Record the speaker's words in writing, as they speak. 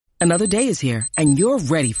Another day is here, and you're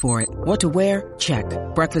ready for it. What to wear? Check.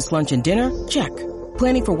 Breakfast, lunch, and dinner? Check.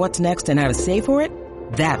 Planning for what's next and how to save for it?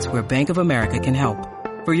 That's where Bank of America can help.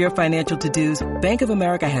 For your financial to-dos, Bank of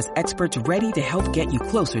America has experts ready to help get you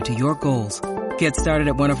closer to your goals. Get started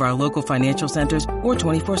at one of our local financial centers or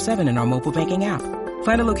 24/7 in our mobile banking app.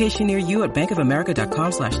 Find a location near you at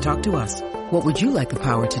bankofamerica.com/talktous. What would you like the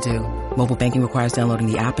power to do? Mobile banking requires downloading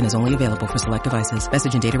the app and is only available for select devices.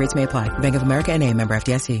 Message and data rates may apply. Bank of America NA, member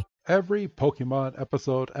FDIC. Every Pokemon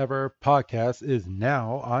Episode Ever podcast is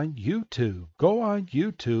now on YouTube. Go on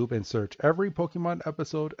YouTube and search Every Pokemon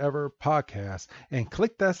Episode Ever podcast and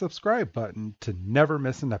click that subscribe button to never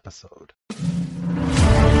miss an episode.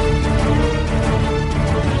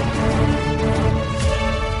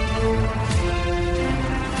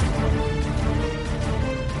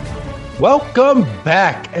 Welcome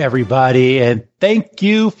back, everybody, and thank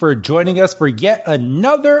you for joining us for yet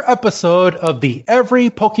another episode of the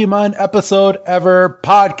Every Pokemon Episode Ever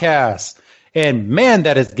podcast. And man,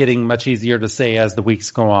 that is getting much easier to say as the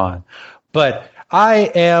weeks go on. But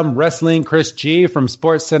I am Wrestling Chris G from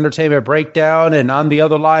Sports Entertainment Breakdown, and on the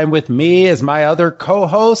other line with me is my other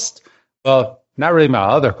co-host. Well, not really my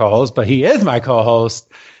other co-host, but he is my co-host.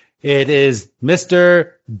 It is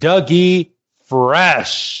Mr. Dougie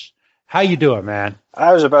Fresh. How you doing, man?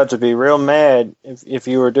 I was about to be real mad if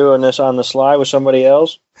you were doing this on the sly with somebody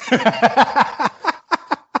else.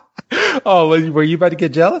 Oh, were you about to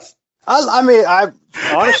get jealous? I'm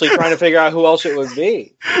honestly trying to figure out who else it would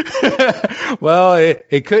be. Well,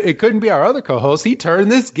 it couldn't be our other co-host. He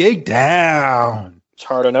turned this gig down. It's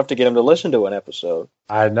hard enough to get him to listen to an episode.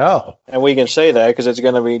 I know. And we can say that because it's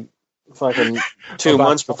going to be fucking 2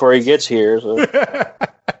 months before he gets here. So.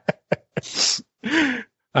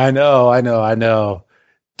 I know.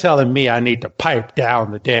 Telling me I need to pipe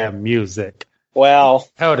down the damn music. Well.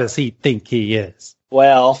 How does he think he is?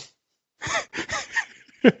 Well.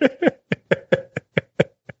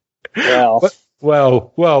 What?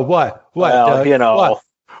 Well, you know.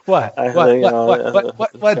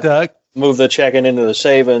 What, Doug? Move the checking into the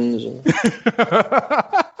savings.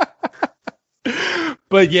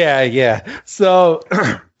 But yeah. So...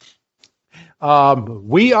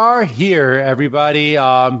 we are here, everybody.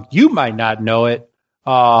 You might not know it.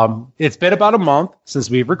 It's been about a month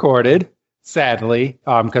since we've recorded, sadly,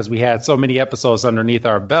 because we had so many episodes underneath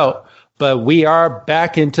our belt. But we are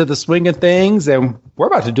back into the swing of things, and we're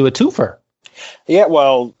about to do a twofer. Yeah,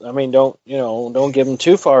 well, I mean, don't give them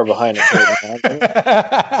too far behind the curtain.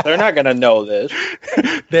 They're not going to know this.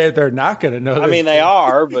 They're not going to know this. I mean, they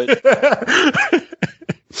are, but...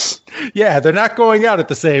 Yeah, they're not going out at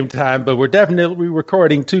the same time, but we're definitely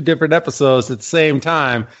recording two different episodes at the same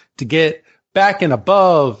time to get back and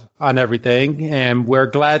above on everything. And we're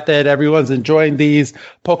glad that everyone's enjoying these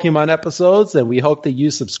Pokemon episodes, and we hope that you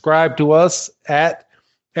subscribe to us at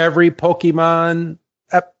Every Pokemon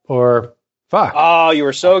or fuck. Oh, you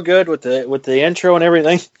were so good with the intro and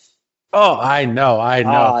everything. Oh, I know. I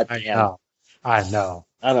know.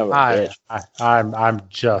 I'm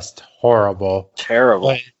just horrible.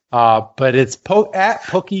 Terrible. But it's at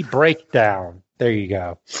Poke Breakdown. There you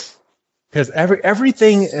go. Because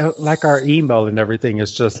everything, like our email and everything,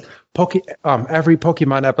 is just every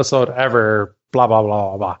Pokemon episode ever, blah, blah, blah,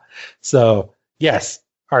 blah, blah. So, yes,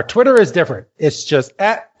 our Twitter is different. It's just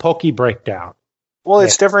at Poke Breakdown. Well,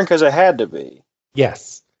 it's different because it had to be.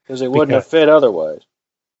 Yes. Because it wouldn't have fit otherwise.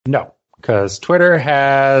 No, because Twitter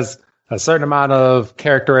has a certain amount of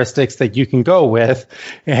characteristics that you can go with,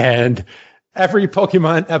 and Every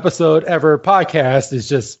Pokemon Episode Ever podcast is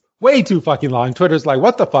just way too fucking long. Twitter's like,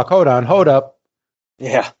 what the fuck? Hold up.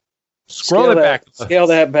 Yeah. Scroll it back. Scale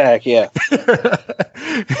that back, yeah.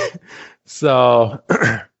 So,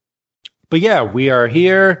 but yeah, we are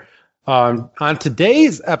here on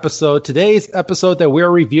today's episode that we're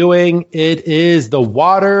reviewing. It is The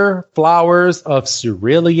Water Flowers of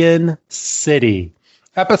Cerulean City.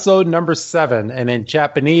 Episode number 7, and in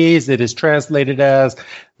Japanese, it is translated as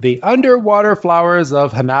The Underwater Flowers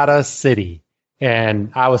of Hanada City.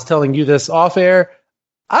 And I was telling you this off air.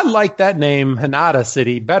 I like that name, Hanada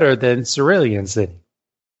City, better than Cerulean City.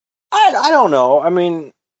 I don't know. I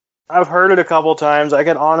mean, I've heard it a couple times. I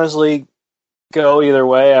could honestly go either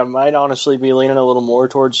way. I might honestly be leaning a little more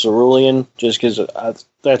towards Cerulean, just because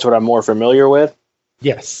that's what I'm more familiar with.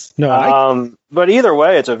 Yes. No. But either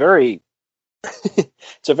way, it's a very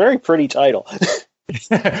pretty title.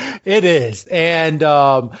 It is. And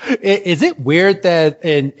is it weird that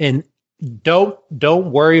in don't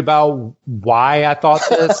worry about why I thought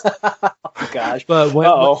this. Oh, gosh. But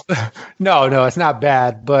no, it's not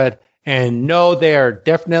bad. But no, they are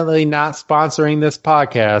definitely not sponsoring this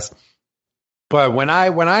podcast. But when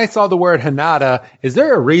I saw the word Hanada, is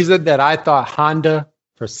there a reason that I thought Honda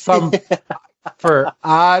for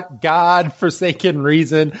odd God-forsaken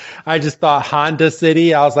reason? I just thought Honda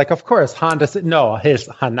City. I was like, of course, Honda City. No, his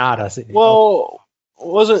Hanada City. Well,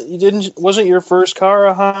 wasn't your first car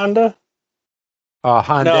a Honda?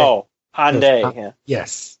 Hyundai. No, Hyundai. Yeah.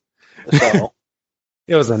 Yes. So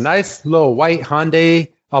It was a nice little white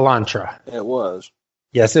Hyundai Elantra. it was.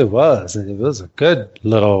 Yes, it was. It was a good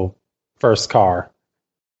little first car.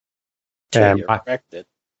 Till you wrecked it.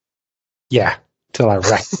 Yeah, till I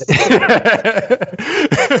wrecked it.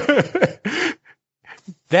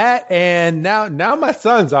 That, and now my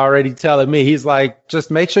son's already telling me, he's like,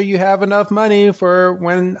 just make sure you have enough money for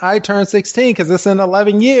when I turn 16 because it's in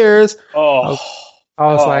 11 years. Oh, I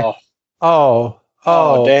was like, oh,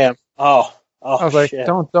 damn. Oh, I was like, shit.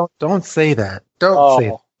 don't say that. Don't say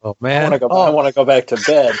that. Oh man, I want to go back to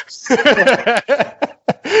bed.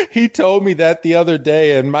 He told me that the other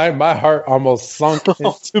day, and my heart almost sunk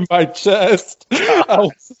into my chest. I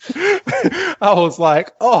was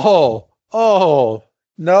like, no,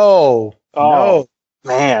 no,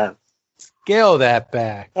 man, scale that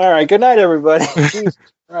back. All right, good night, everybody. Jesus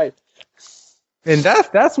Christ. And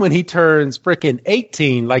that's when he turns freaking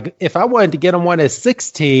 18. Like, if I wanted to get him one at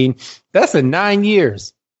 16, that's in 9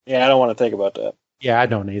 years. Yeah, I don't want to think about that. Yeah, I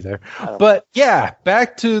don't either. But yeah,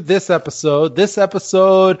 back to this episode. This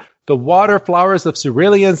episode, The Water Flowers of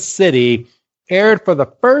Cerulean City, aired for the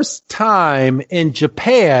first time in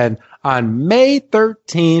Japan on May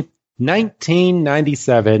 13th,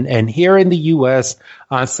 1997, and here in the U.S.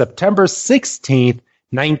 on September 16th,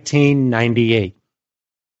 1998.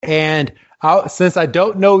 And since I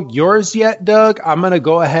don't know yours yet, Doug, I'm going to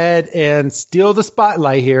go ahead and steal the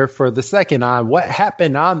spotlight here for the second on what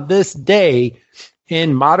happened on this day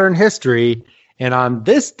in modern history. And on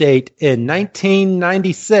this date in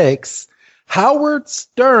 1996, Howard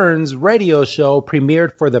Stern's radio show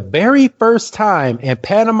premiered for the very first time in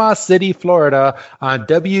Panama City, Florida on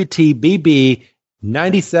WTBB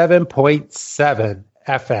 97.7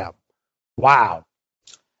 FM. Wow.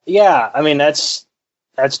 Yeah, I mean, that's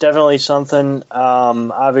definitely something.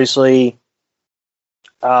 Obviously,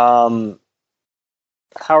 Howard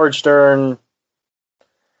Stern,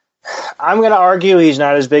 I'm going to argue he's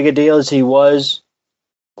not as big a deal as he was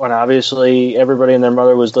when obviously everybody and their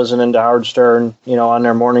mother was listening to Howard Stern, on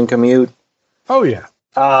their morning commute. Oh, yeah.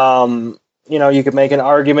 You could make an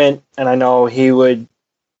argument, and I know he would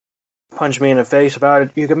punch me in the face about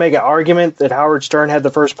it. You could make an argument that Howard Stern had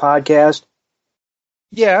the first podcast.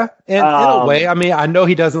 Yeah, in a way. I mean, I know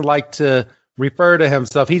he doesn't like to refer to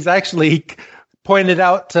himself. He's actually pointed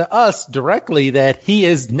out to us directly that he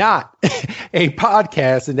is not a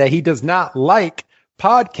podcast and that he does not like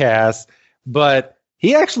podcasts, but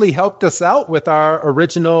he actually helped us out with our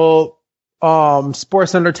original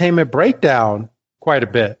sports entertainment breakdown quite a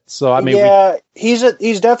bit. So, I mean, yeah,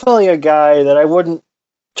 he's definitely a guy that I wouldn't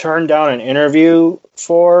turn down an interview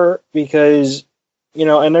for because,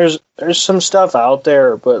 and there's some stuff out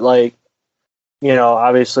there, but like,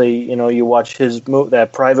 obviously, you watch that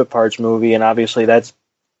Private Parts movie, and obviously that's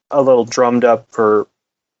a little drummed up for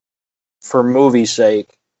movie's sake.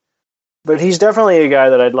 But he's definitely a guy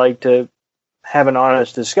that I'd like to have an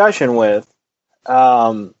honest discussion with,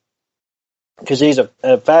 because he's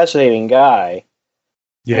a fascinating guy.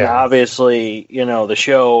 Yeah, and obviously, the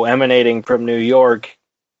show emanating from New York,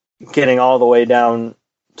 getting all the way down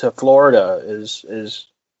to Florida is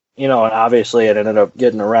and obviously it ended up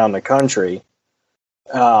getting around the country.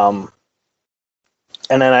 And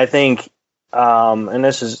then I think, and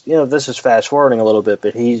this is fast forwarding a little bit,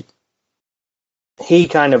 but he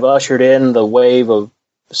kind of ushered in the wave of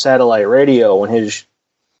satellite radio when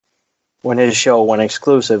his show went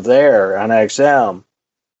exclusive there on XM.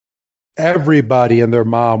 Everybody and their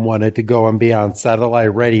mom wanted to go and be on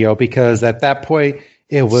satellite radio because at that point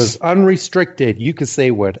it was unrestricted. You could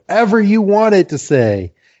say whatever you wanted to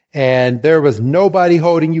say. And there was nobody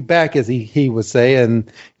holding you back, as he would say.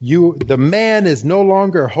 And the man is no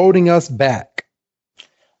longer holding us back.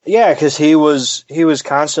 Yeah, because he was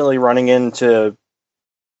constantly running into,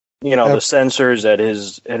 the censors at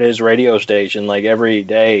his radio station. Like every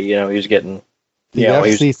day, he was getting the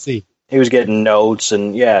FCC. He was getting notes,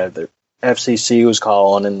 and the FCC was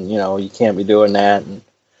calling, and you can't be doing that.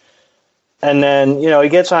 And then he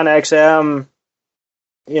gets on XM.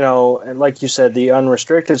 And like you said, the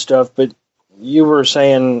unrestricted stuff, but you were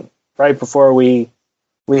saying right before we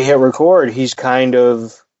hit record, he's kind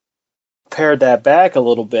of pared that back a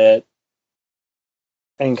little bit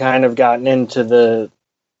and kind of gotten into the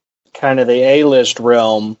A-list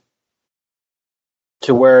realm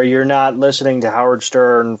to where you're not listening to Howard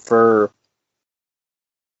Stern for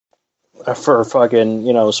for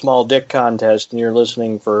fucking, small dick contest and you're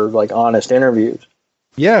listening for like honest interviews.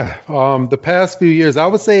 Yeah. The past few years, I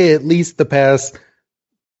would say at least the past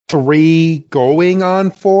 3 going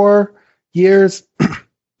on 4 years,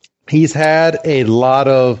 he's had a lot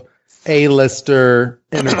of A-lister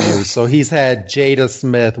interviews. So he's had Jada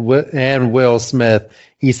Smith and Will Smith.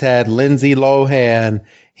 He's had Lindsay Lohan.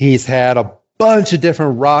 He's had a bunch of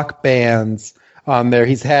different rock bands on there.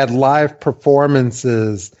 He's had live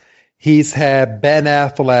performances. He's had Ben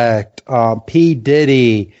Affleck, P.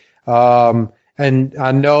 Diddy. And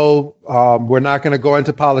I know we're not going to go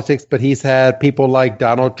into politics, but he's had people like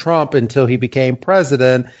Donald Trump until he became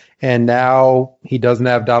president. And now he doesn't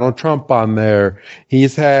have Donald Trump on there.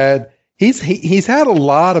 He's had a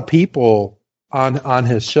lot of people on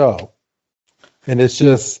his show. And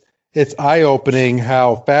it's eye-opening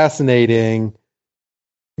how fascinating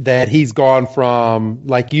that he's gone from,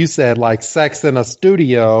 like you said, like sex in a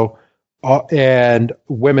studio and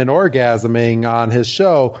women orgasming on his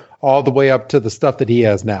show all the way up to the stuff that he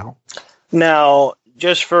has now. Now,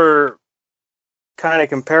 just for kind of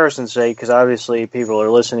comparison's sake, because obviously people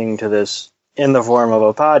are listening to this in the form of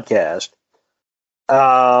a podcast,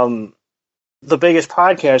 the biggest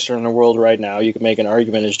podcaster in the world right now, you can make an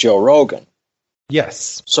argument, is Joe Rogan.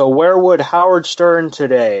 Yes. So where would Howard Stern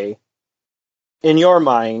today, in your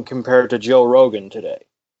mind, compare to Joe Rogan today?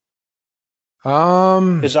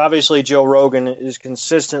 Because obviously Joe Rogan is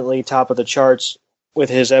consistently top of the charts with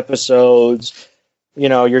his episodes.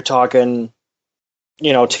 You're talking,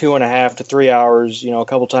 2.5 to 3 hours, a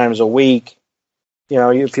couple times a week.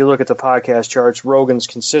 If you look at the podcast charts, Rogan's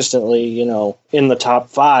consistently, in the top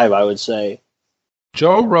 5, I would say.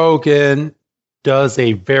 Joe Rogan does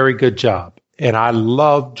a very good job. And I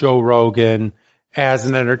love Joe Rogan as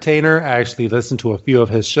an entertainer. I actually listen to a few of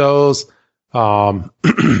his shows.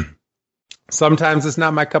 Sometimes it's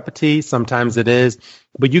not my cup of tea. Sometimes it is.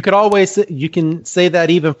 But you can say that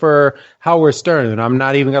even for Howard Stern. And I'm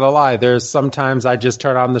not even going to lie. There's sometimes I just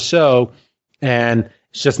turn on the show and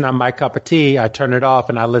it's just not my cup of tea. I turn it off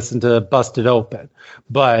and I listen to Busted Open.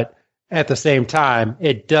 But at the same time,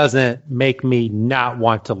 it doesn't make me not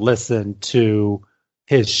want to listen to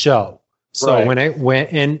his show. So right. when it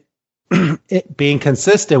went in, it being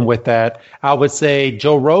consistent with that, I would say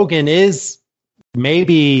Joe Rogan is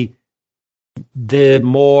maybe the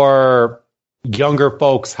more younger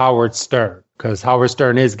folks Howard Stern, because Howard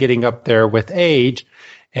Stern is getting up there with age,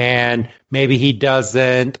 and maybe he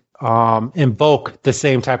doesn't invoke the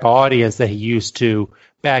same type of audience that he used to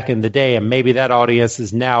back in the day, and maybe that audience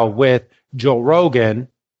is now with Joe Rogan.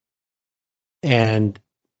 And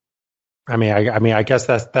I guess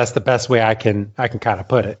that's the best way I can kind of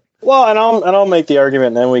put it. Well, and I'll make the argument,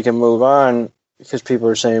 and then we can move on, because people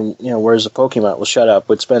are saying, where's the Pokemon? Well, shut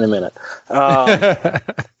up. It's been a minute.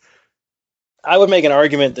 I would make an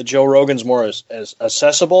argument that Joe Rogan's more as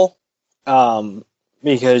accessible,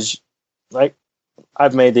 because, like,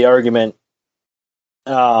 I've made the argument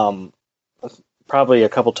probably a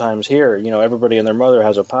couple times here. Everybody and their mother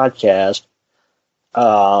has a podcast.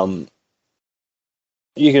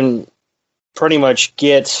 You can pretty much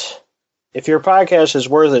get, if your podcast is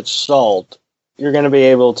worth its salt, you're going to be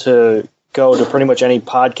able to go to pretty much any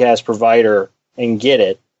podcast provider and get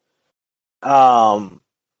it. Podcasts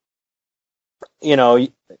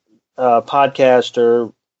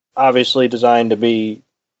are obviously designed to be,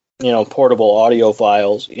 portable audio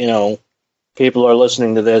files. People are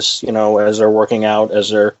listening to this, as they're working out, as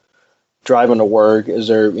they're driving to work, as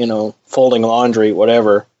they're, folding laundry,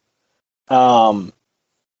 whatever.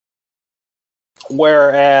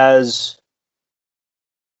 Whereas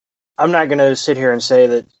I'm not going to sit here and say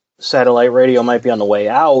that satellite radio might be on the way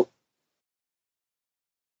out,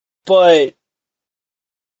 but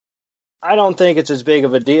I don't think it's as big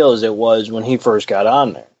of a deal as it was when he first got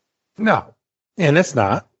on there. No, and it's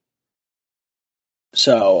not.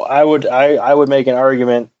 So I would make an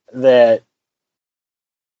argument that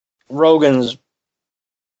Rogan's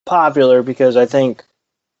popular because I think,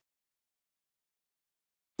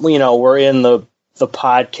 we're in the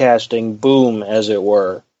podcasting boom, as it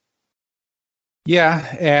were.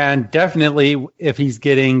 Yeah, and definitely if he's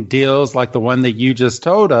getting deals like the one that you just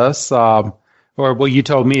told us, you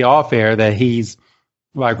told me off air that he's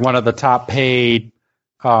like one of the top paid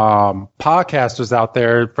podcasters out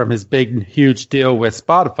there from his big, huge deal with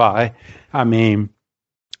Spotify. I mean,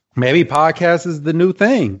 maybe podcast is the new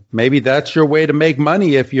thing. Maybe that's your way to make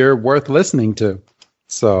money if you're worth listening to.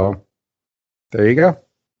 So there you go.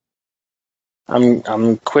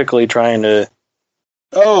 I'm quickly trying to.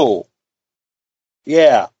 Oh,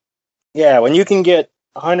 yeah. When you can get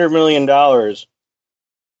 $100 million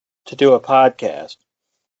to do a podcast,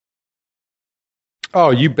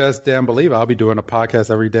 Oh, you best damn believe I'll be doing a podcast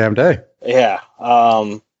every damn day. Yeah.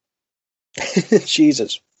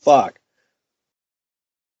 Jesus fuck.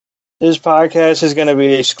 This podcast is going to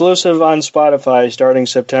be exclusive on Spotify starting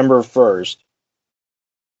September 1st.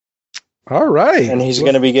 All right. And he's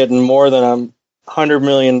going to be getting more than $100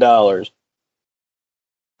 million.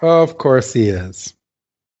 Of course he is.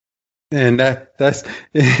 And that's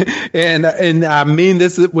and I mean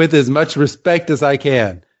this with as much respect as I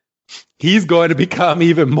can. He's going to become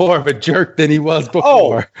even more of a jerk than he was before.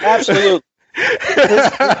 Oh, absolutely.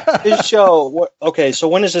 His show. Okay, so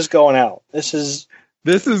when is this going out? This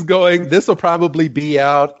will probably be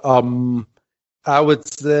out. I would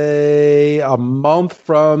say a month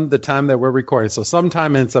from the time that we're recording. So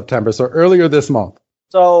sometime in September. So earlier this month.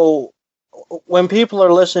 So when people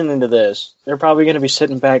are listening to this, they're probably going to be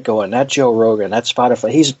sitting back going, that Joe Rogan, that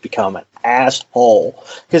Spotify, he's become an asshole.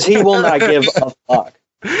 Because he will not give a fuck.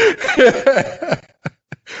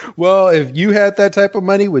 Well, if you had that type of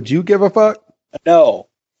money, would you give a fuck? No.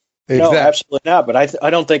 Exactly. No, absolutely not. But I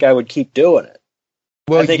don't think I would keep doing it.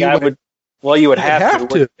 Well, I think I would. Well, you would have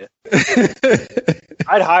to.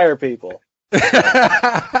 I'd hire people.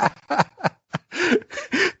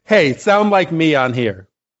 Hey, sound like me on here.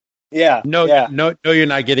 Yeah. No, you're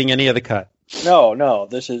not getting any of the cut. No.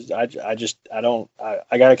 This is I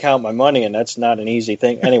got to count my money, and that's not an easy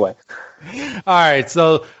thing. Anyway. All right.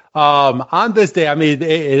 So on this day, I mean,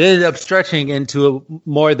 it ended up stretching into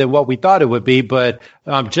more than what we thought it would be, but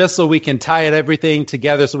just so we can tie everything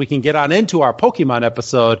together so we can get on into our Pokemon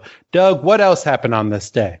episode, Doug, what else happened on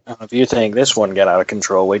this day? If you think this one got out of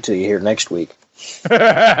control, wait till you hear next week.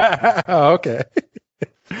 Okay.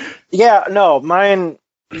 Yeah, no, mine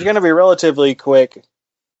is going to be relatively quick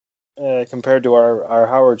compared to our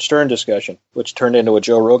Howard Stern discussion, which turned into a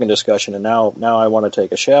Joe Rogan discussion, and now I want to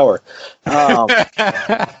take a shower.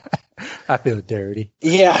 I feel dirty.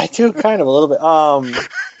 Yeah, I do kind of a little bit.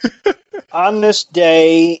 On this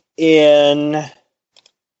day let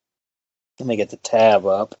me get the tab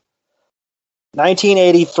up,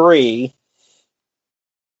 1983,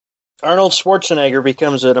 Arnold Schwarzenegger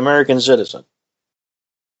becomes an American citizen.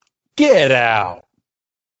 Get out.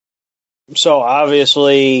 So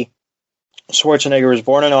obviously, Schwarzenegger was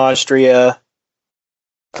born in Austria,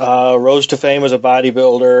 rose to fame as a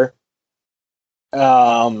bodybuilder,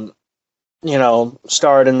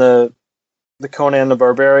 starred in the Conan the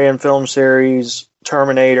Barbarian film series,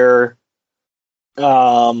 Terminator,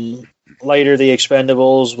 later The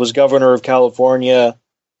Expendables, was governor of California,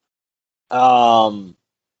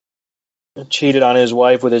 cheated on his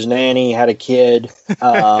wife with his nanny, had a kid.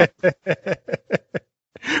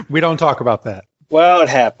 We don't talk about that. Well, it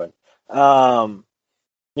happened. I'll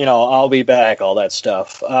be back, all that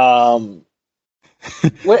stuff. And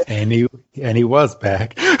he was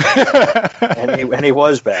back. and he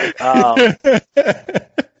was back. I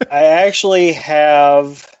actually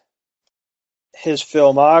have his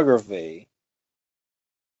filmography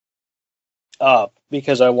up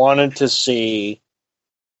because I wanted to see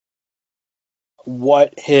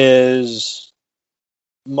what his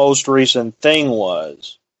most recent thing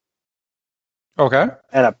was. Okay.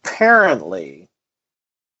 And apparently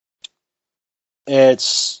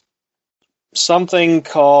it's something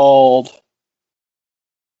called,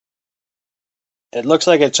 it looks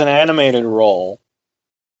like it's an animated role,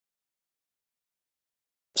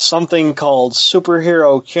 something called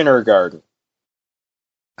Superhero Kindergarten.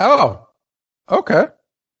 Oh, okay.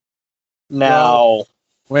 Now,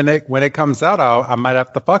 when it comes out, I might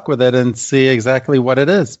have to fuck with it and see exactly what it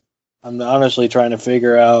is. I'm honestly trying to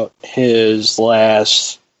figure out his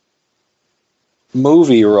last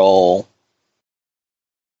movie role,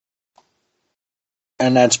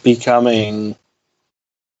 and that's becoming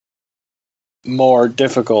more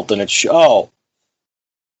difficult than it should. Oh,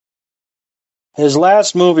 his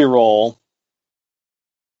last movie role,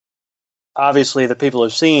 obviously the people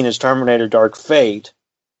have seen, is Terminator Dark Fate,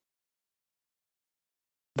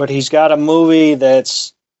 but he's got a movie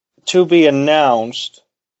that's to be announced,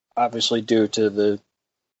 obviously due to the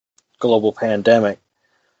global pandemic,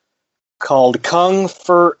 called Kung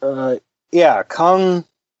Fury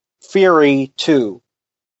 2.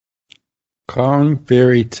 Kung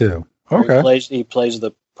Fury 2. Okay. He plays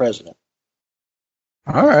the president.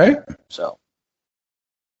 All right. So.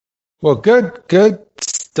 Well, good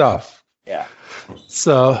stuff. Yeah.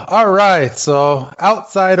 So, all right. So,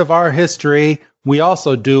 outside of our history, we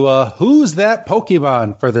also do a Who's That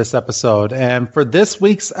Pokemon for this episode. And for this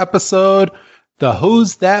week's episode, the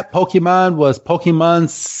Who's That Pokemon was Pokemon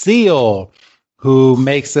Seal, who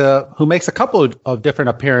makes a couple of different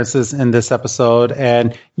appearances in this episode,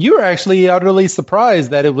 and you were actually utterly surprised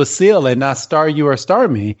that it was Seal and not Star You or Star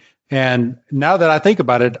Me. And now that I think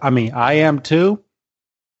about it, I mean, I am too,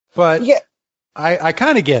 but Yeah. I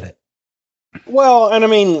kind of get it. Well, and I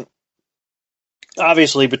mean,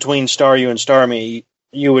 obviously between Star You and Star Me,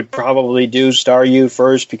 you would probably do Star You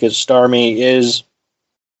first because Star Me is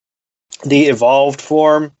the evolved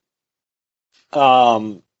form.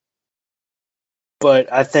 But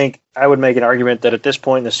I think I would make an argument that at this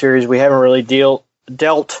point in the series, we haven't really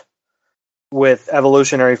dealt with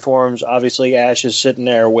evolutionary forms. Obviously, Ash is sitting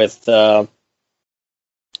there with a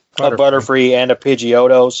Butterfree and a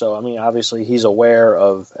Pidgeotto, so I mean, obviously he's aware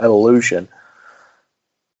of evolution.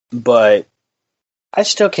 But I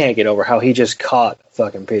still can't get over how he just caught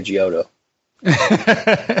fucking Pidgeotto.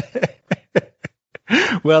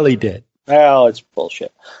 Well, he did. Well, it's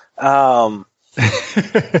bullshit. But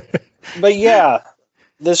yeah,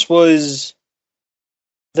 this was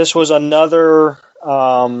another.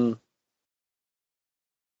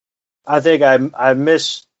 I think I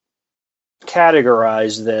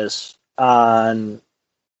miscategorized this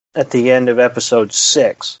at the end of episode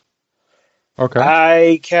 6. Okay.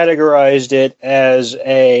 I categorized it as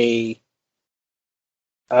a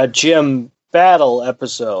gym battle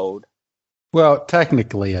episode. Well,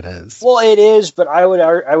 technically it is. Well, it is, but I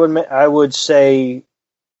would say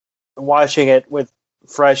watching it with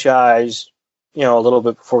fresh eyes, a little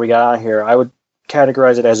bit before we got on here, I would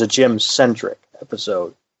categorize it as a gym-centric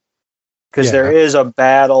episode. Because there is a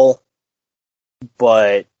battle,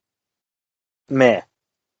 but meh.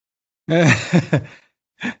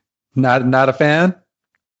 Not a fan?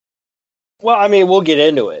 Well, I mean, we'll get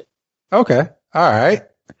into it. Okay. All right.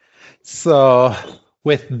 So,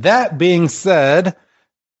 with that being said,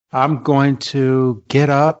 I'm going to get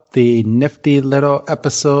up the nifty little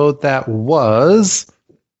episode that was.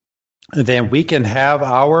 And then we can have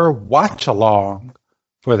our watch along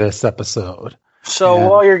for this episode. So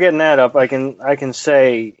while you're getting that up, I can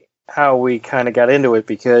say how we kind of got into it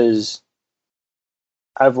because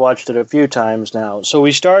I've watched it a few times now. So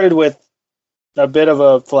we started with a bit of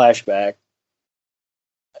a flashback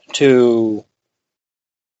to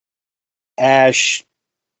Ash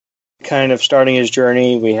kind of starting his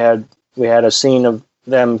journey. We had a scene of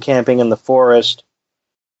them camping in the forest,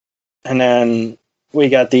 and then we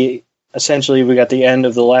got the end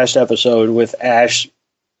of the last episode with Ash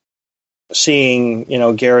seeing,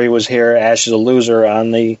 Gary was here, Ash is a loser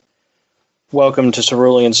on the Welcome to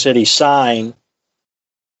Cerulean City sign.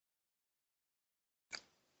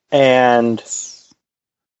 And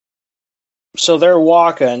so they're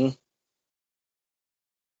walking,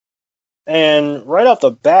 and right off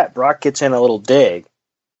the bat, Brock gets in a little dig.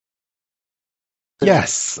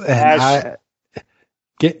 Yes, and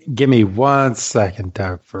give me 1 second,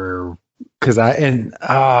 Doug,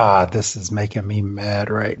 this is making me mad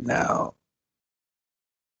right now.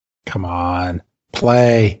 Come on,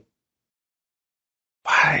 play.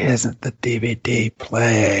 Why isn't the DVD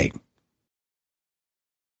playing?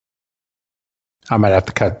 I might have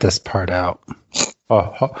to cut this part out.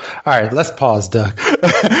 All right, let's pause, Doug.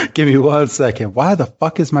 Give me 1 second. Why the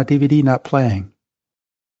fuck is my DVD not playing?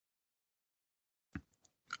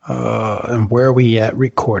 And where are we at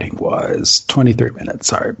recording-wise? 23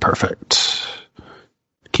 minutes. All right, perfect.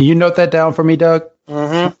 Can you note that down for me, Doug?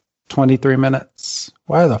 Mm-hmm. 23 minutes.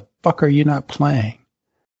 Why the fuck are you not playing?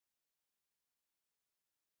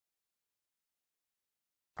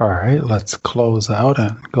 All right, let's close out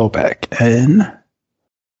and go back in.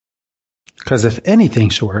 Because if anything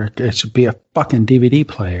should work, it should be a fucking DVD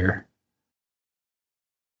player.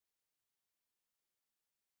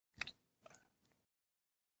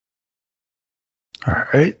 All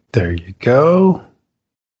right, there you go.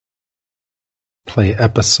 Play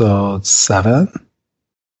episode 7.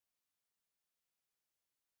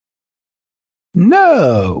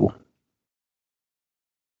 No!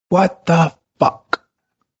 What the fuck?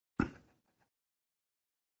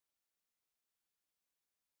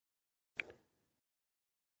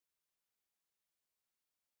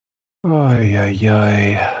 Ay, ay,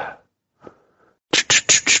 ay.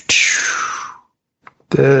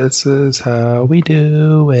 This is how we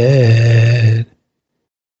do it.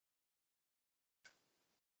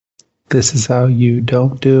 This is how you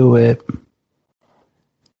don't do it.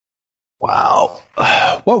 Wow.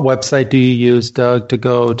 What website do you use, Doug, to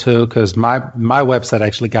go to? Because my website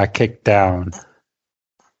actually got kicked down.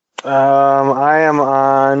 I am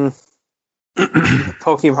on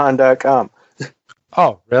Pokemon.com.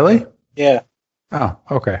 Oh, really? Yeah. Oh,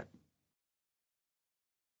 okay.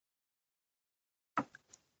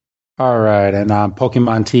 All right, and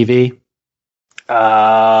Pokemon TV?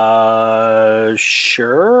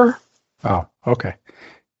 Sure. Oh, okay.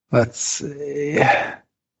 Let's see.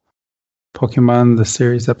 Pokemon, the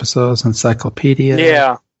series episodes, encyclopedia.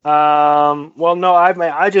 Yeah. Well, no,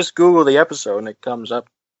 I just Google the episode and it comes up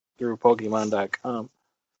through Pokemon.com.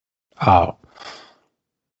 Oh.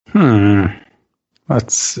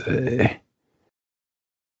 Let's see.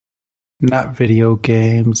 Not video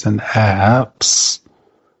games and apps.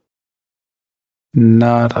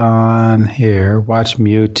 Not on here. Watch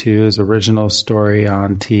Mewtwo's original story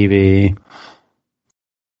on TV.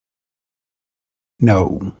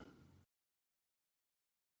 No.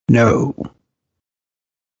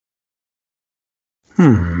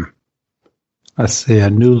 Let's see. A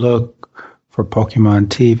new look for Pokemon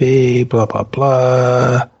TV. Blah, blah,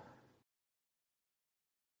 blah.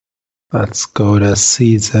 Let's go to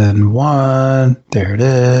season 1. There it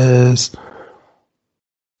is.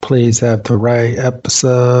 Please have the right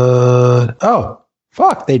episode. Oh,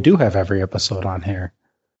 fuck. They do have every episode on here.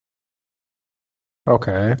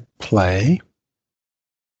 Okay. Play.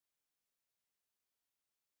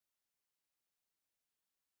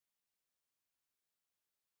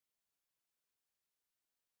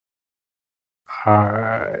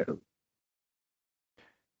 All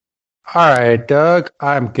right, Doug.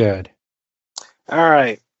 I'm good. All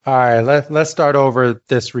right. Let's start over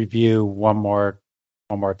this review one more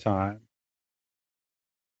time.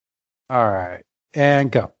 All right,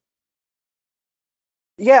 and go.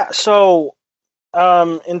 Yeah. So,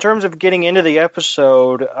 in terms of getting into the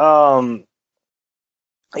episode,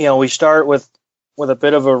 we start with a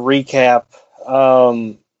bit of a recap.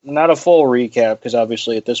 Not a full recap because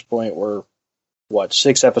obviously at this point we're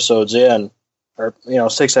 6 episodes in, or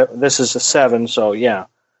 6. This is a 7, so yeah.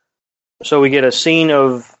 So we get a scene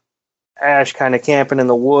of Ash kind of camping in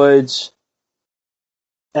the woods,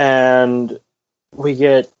 and we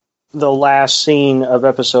get the last scene of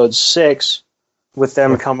episode 6 with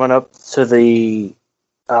them coming up to the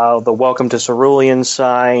Welcome to Cerulean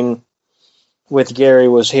sign with Gary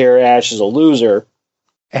was here, Ash is a loser.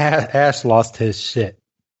 Ash lost his shit.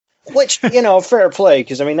 Which, fair play,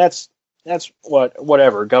 because, I mean, that's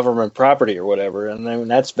whatever, government property or whatever, and I mean,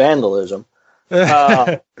 that's vandalism.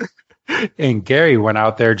 And Gary went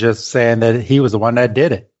out there just saying that he was the one that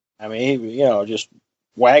did it. I mean, he, just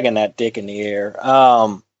wagging that dick in the air.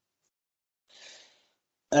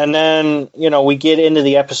 And then, we get into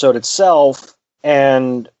the episode itself,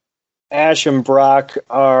 and Ash and Brock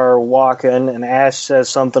are walking, and Ash says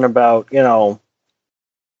something about,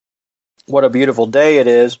 what a beautiful day it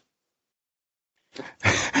is.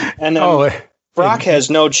 And then Brock has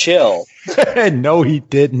no chill. No, he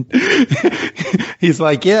didn't. He's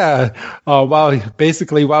like, yeah, while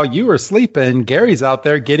you were sleeping, Gary's out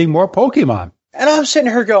there getting more Pokemon. And I'm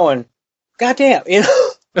sitting here going, goddamn,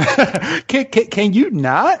 Can you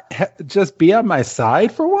not just be on my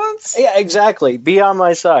side for once? Yeah, exactly. Be on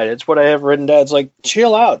my side. It's what I have written down. It's like,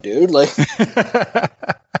 chill out, dude. Like,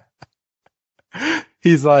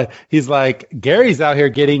 He's like, Gary's out here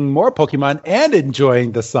getting more Pokemon and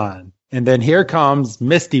enjoying the sun. And then here comes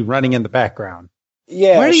Misty running in the background.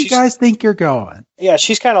 Yeah. Where do you guys think you're going? Yeah,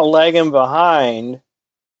 she's kind of lagging behind.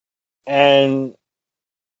 And,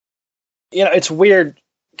 it's weird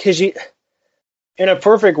because in a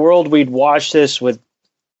perfect world, we'd watch this with,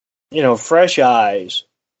 fresh eyes.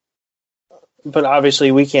 But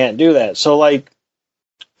obviously we can't do that. So, like,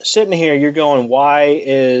 sitting here, you're going, why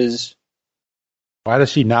does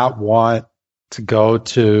she not want to go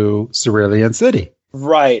to Cerulean City?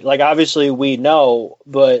 Right. Like, obviously we know,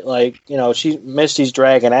 but, like, Misty's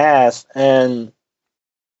dragging ass, and,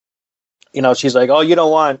 she's like, oh, you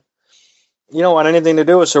don't want anything to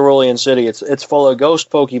do with Cerulean City. It's full of ghost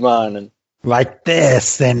Pokemon. And like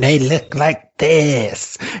this, and they look like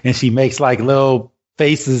this. And she makes, like, little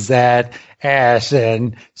faces at Ash,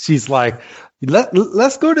 and she's like,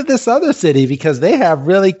 Let's go to this other city because they have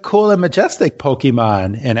really cool and majestic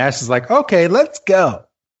Pokemon. And Ash is like, okay, let's go.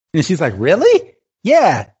 And she's like, really?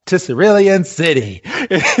 Yeah, to Cerulean City.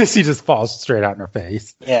 She just falls straight out in her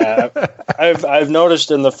face. Yeah, I've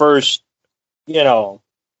noticed in the first, I'll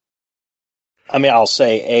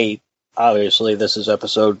say 8. Obviously, this is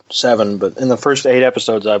episode 7, but in the first 8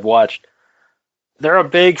 episodes I've watched, they're a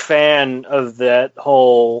big fan of that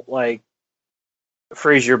whole, like,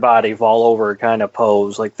 freeze your body, fall over kind of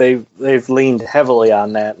pose. Like, they've leaned heavily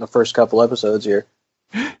on that in the first couple episodes here.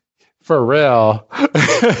 For real.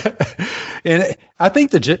 And I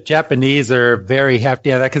think the Japanese are very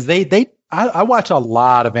hefty on that because I watch a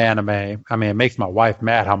lot of anime. I mean, it makes my wife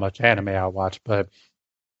mad how much anime I watch, but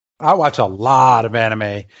I watch a lot of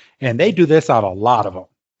anime, and they do this on a lot of them.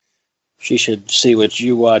 She should see what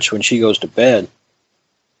you watch when she goes to bed.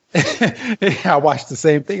 I watched the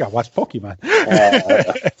same thing. I watched Pokemon.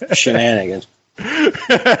 Shenanigans.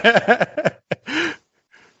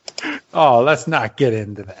 Oh, let's not get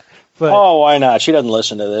into that. But, why not? She doesn't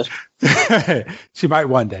listen to this. She might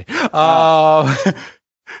one day.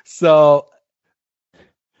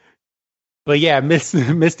 But yeah,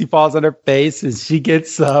 Misty falls on her face and she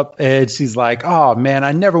gets up and she's like, oh man,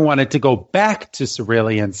 I never wanted to go back to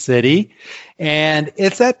Cerulean City. And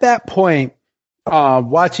it's at that point,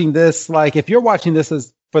 watching this, like if you're watching this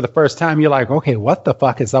as for the first time, you're like, okay, what the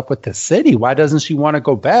fuck is up with the city? Why doesn't she want to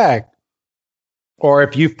go back? Or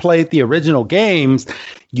if you've played the original games,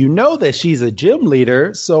 you know that she's a gym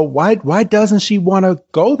leader. So why doesn't she want to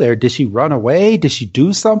go there? Did she run away? Did she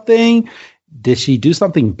do something? Did she do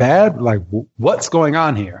something bad? Like, what's going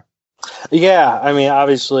on here? Yeah, I mean,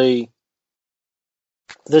 obviously,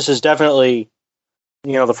 this is definitely,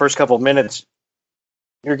 the first couple of minutes,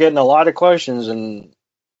 you're getting a lot of questions and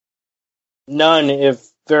none, if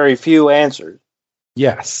very few, answers.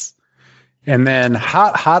 Yes. And then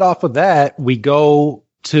hot off of that, we go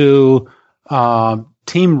to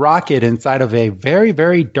Team Rocket inside of a very,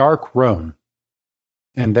 very dark room.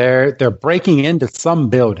 And they're breaking into some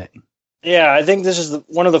building. Yeah, I think this is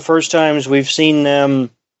one of the first times we've seen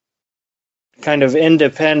them kind of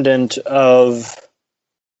independent of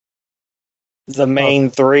the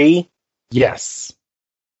main three. Yes.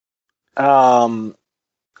 And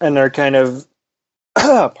they're kind of,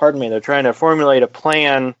 pardon me, they're trying to formulate a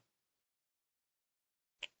plan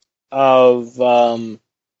of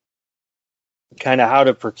kind of how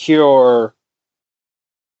to procure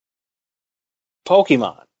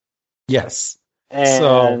Pokemon. Yes.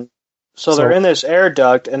 And so they're in this air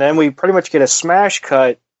duct, and then we pretty much get a smash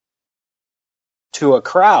cut to a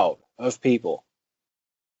crowd of people.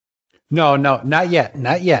 No, not yet.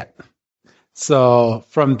 Not yet. So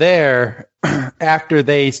from there, after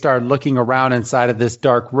they start looking around inside of this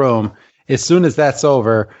dark room, as soon as that's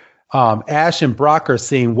over, Ash and Brock are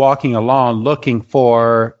seen walking along looking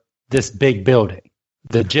for this big building,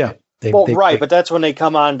 the gym. But that's when they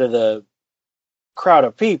come onto the crowd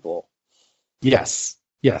of people. Yes.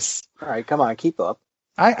 All right, come on, keep up.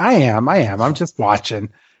 I am. I'm just watching.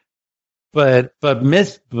 But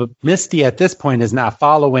Misty at this point is not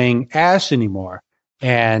following Ash anymore.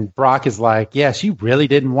 And Brock is like, yeah, she really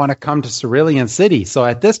didn't want to come to Cerulean City. So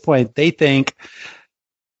at this point, they think,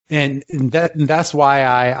 and that's why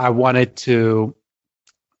I wanted to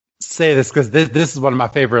say this, because this is one of my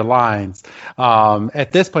favorite lines.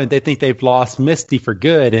 At this point, they think they've lost Misty for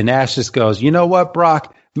good. And Ash just goes, you know what,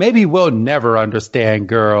 Brock? Maybe we'll never understand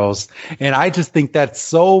girls. And I just think that's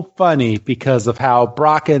so funny because of how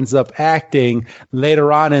Brock ends up acting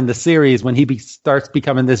later on in the series when he starts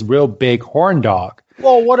becoming this real big horn dog.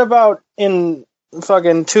 Well, what about in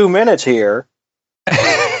fucking 2 minutes here?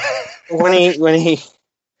 when he,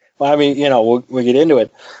 well, I mean, we'll get into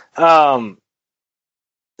it.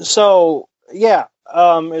 So yeah,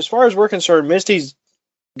 as far as we're concerned, Misty's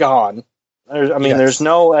gone. There's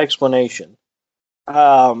no explanation.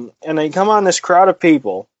 And they come on this crowd of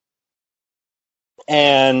people,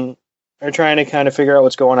 and they're trying to kind of figure out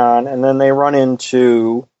what's going on, and then they run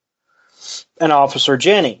into an Officer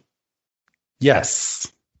Jenny.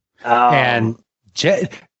 Yes. And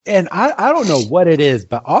I don't know what it is,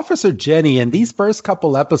 but Officer Jenny in these first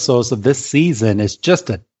couple episodes of this season is just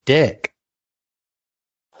a dick.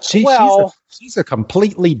 She's a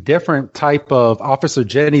completely different type of Officer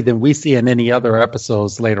Jenny than we see in any other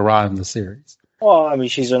episodes later on in the series. Well, I mean,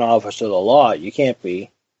 she's an officer of the law. You can't be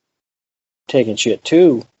taking shit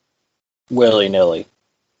too willy-nilly.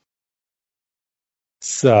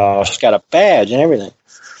 So she's got a badge and everything.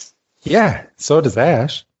 Yeah, so does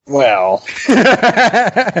Ash. Well,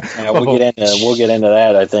 we'll get into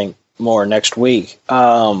that, I think, more next week.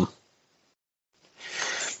 So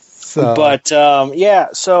they're trying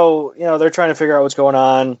to figure out what's going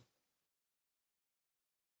on.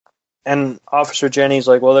 And Officer Jenny's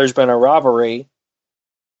like, well, there's been a robbery.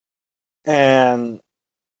 But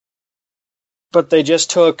they just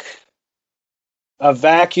took a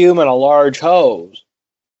vacuum and a large hose.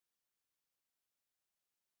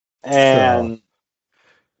 And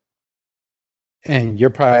you're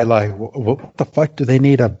probably like, what the fuck do they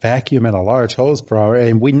need a vacuum and a large hose for?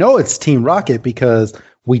 And we know it's Team Rocket because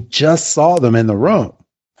we just saw them in the room.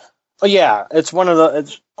 Oh yeah,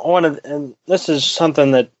 and this is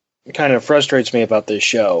something that kind of frustrates me about this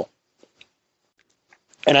show.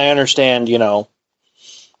 And I understand,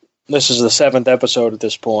 this is the 7th episode at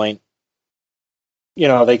this point.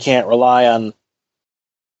 They can't rely on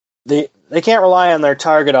their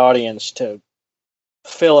target audience to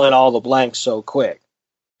fill in all the blanks so quick.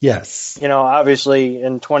 Yes. Obviously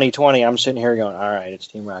in 2020, I'm sitting here going, all right, it's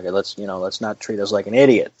Team Rocket. Let's not treat us like an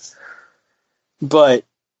idiot. But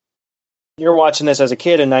you're watching this as a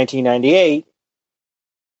kid in 1998.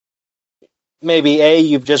 Maybe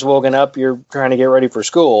you've just woken up, you're trying to get ready for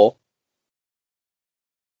school.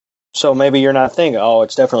 So maybe you're not thinking, oh,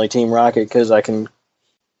 it's definitely Team Rocket because I can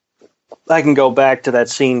go back to that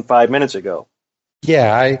scene 5 minutes ago.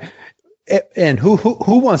 Yeah, and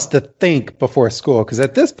who wants to think before school? Because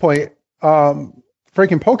at this point, freaking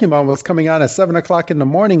Pokemon was coming on at 7:00 in the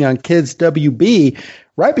morning on Kids WB,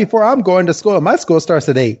 right before I'm going to school. My school starts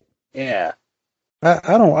at 8. Yeah,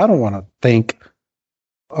 I don't want to think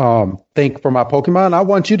for my Pokemon. I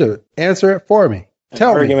want you to answer it for me. Tell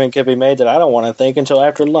me. An argument could be made that I don't want to think until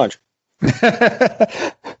after lunch.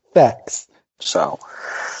 Facts. So,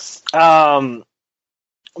 but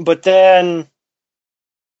then,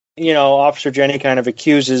 Officer Jenny kind of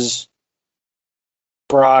accuses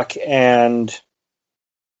Brock and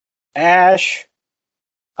Ash.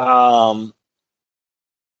 Ash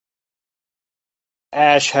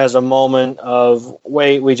has a moment of,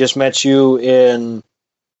 wait, we just met you in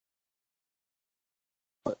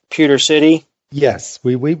Pewter City. Yes,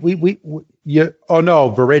 we oh no,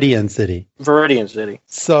 Viridian City. Viridian City.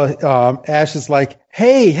 So Ash is like,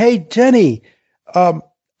 hey, Jenny,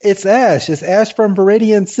 it's Ash. It's Ash from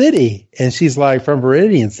Viridian City. And she's like, from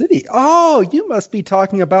Viridian City? Oh, you must be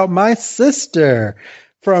talking about my sister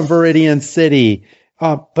from Viridian City.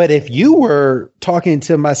 But if you were talking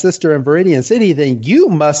to my sister in Viridian City, then you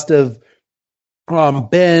must have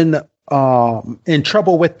been in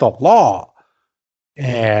trouble with the law.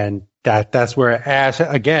 And that's where Ash,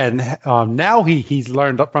 again, now he's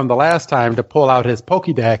learned from the last time to pull out his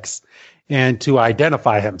Pokédex and to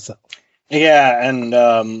identify himself. Yeah, and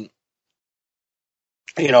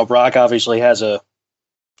Brock obviously has a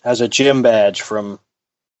gym badge from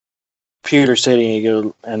Pewter City,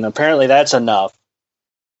 and apparently that's enough.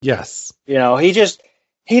 Yes. He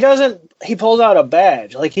pulls out a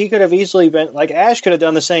badge. Like, he could have easily been, like, Ash could have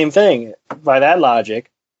done the same thing by that logic,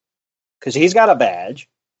 because he's got a badge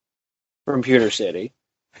from Pewter City.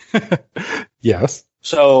 Yes.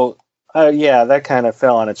 So, that kind of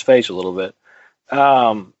fell on its face a little bit.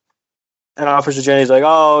 And Officer Jenny's like,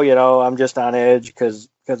 oh, I'm just on edge because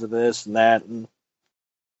of this and that. And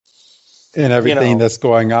everything that's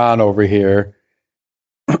going on over here.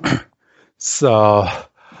 So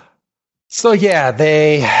yeah,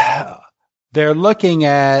 they're looking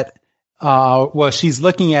at, she's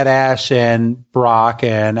looking at Ash and Brock,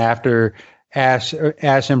 and after Ash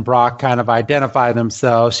and Brock kind of identify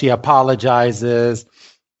themselves, she apologizes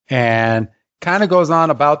and kind of goes on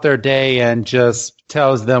about their day and just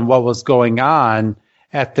tells them what was going on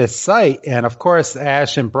at this site. And of course,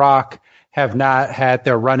 Ash and Brock have not had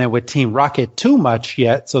their run-in with Team Rocket too much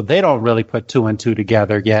yet, so they don't really put 2 and 2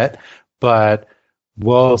 together yet. But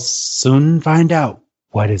we'll soon find out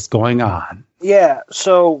what is going on. Yeah,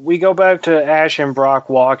 so we go back to Ash and Brock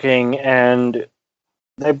walking, and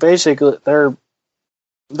they basically they're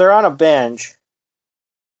on a bench,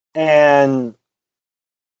 and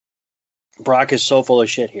Brock is so full of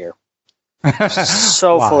shit here.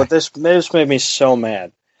 So full of this. This made me so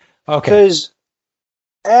mad. Okay. Because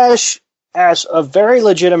Ash asks a very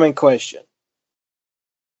legitimate question.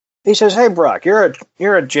 He says, "Hey, Brock, you're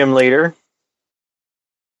a gym leader.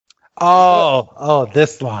 Oh,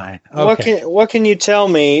 this line. Okay. What can you tell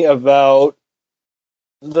me about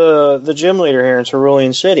the gym leader here in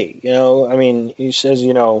Cerulean City? He says,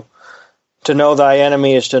 to know thy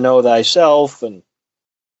enemy is to know thyself."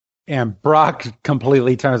 And Brock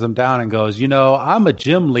completely turns him down and goes, I'm a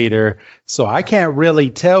gym leader, so I can't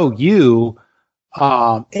really tell you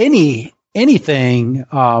anything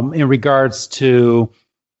in regards to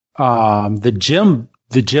the gym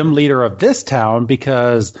leader of this town,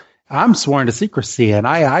 because I'm sworn to secrecy, and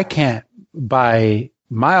I can't, by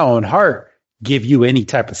my own heart, give you any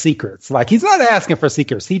type of secrets. Like, he's not asking for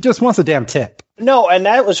secrets; he just wants a damn tip. No, and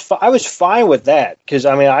I was fine with that, because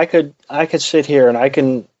I could sit here and I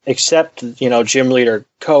can accept gym leader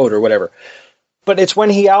code or whatever, but it's when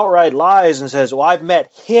he outright lies and says, "Well, I've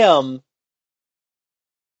met him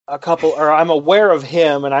I'm aware of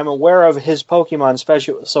him, and I'm aware of his Pokemon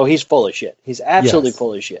special." So he's full of shit. He's absolutely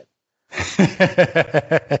full of shit.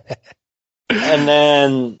 And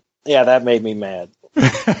then, that made me mad.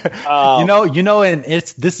 And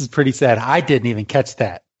this is pretty sad. I didn't even catch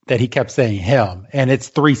that he kept saying him, and it's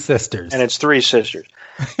 3 sisters.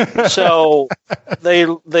 So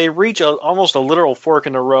they reach almost a literal fork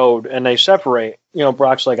in the road, and they separate.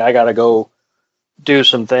 Brock's like, "I gotta go do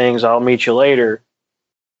some things. I'll meet you later."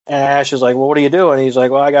 And Ash is like, well, what are you doing? He's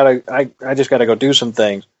like, well, I just gotta go do some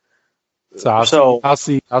things. So I'll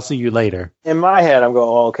see you later. In my head, I'm going,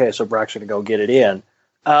 oh, okay, so Brock's gonna go get it in,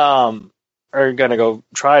 or gonna go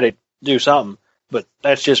try to do something. But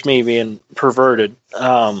that's just me being perverted.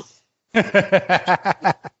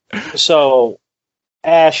 So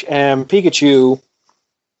Ash and Pikachu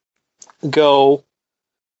go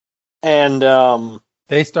and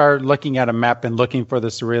they start looking at a map and looking for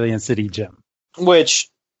the Cerulean City gym. Which,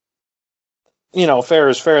 fair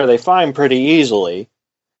is fair. They find pretty easily.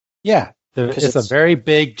 Yeah, it's a very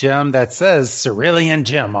big gym that says Cerulean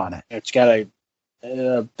Gym on it. It's got a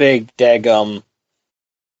big daggum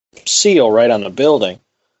seal right on the building.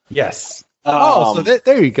 Yes. So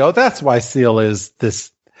there you go. That's why Seal is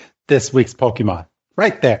this week's Pokemon.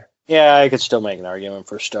 Right there. Yeah, I could still make an argument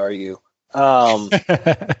for Staryu.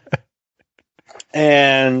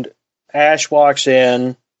 And Ash walks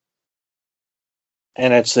in,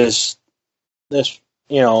 and it's this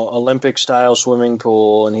Olympic style swimming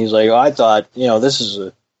pool, and he's like, oh, I thought, this is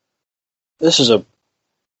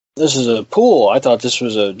a pool. I thought this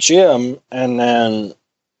was a gym. And then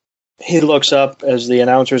he looks up as the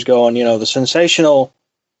announcer's going, the Sensational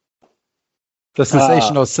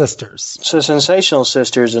Sisters. So Sensational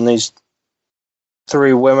Sisters, and these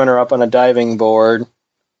 3 women are up on a diving board,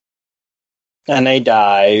 and they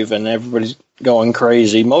dive, and everybody's going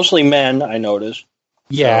crazy. Mostly men, I noticed.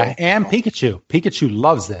 Yeah, so, and Pikachu. Pikachu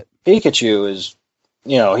loves it. Pikachu is,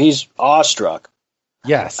 he's awestruck.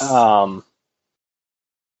 Yes. But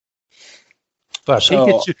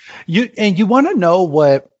Pikachu, you want to know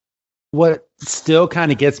what still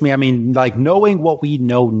kind of gets me? I mean, like knowing what we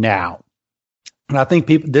know now. And I think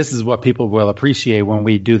this is what people will appreciate when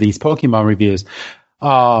we do these Pokemon reviews.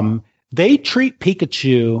 They treat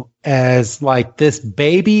Pikachu as like this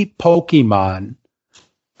baby Pokemon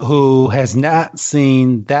who has not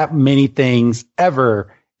seen that many things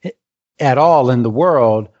ever at all in the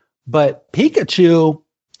world. But Pikachu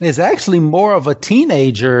is actually more of a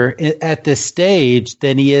teenager at this stage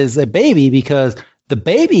than he is a baby, because the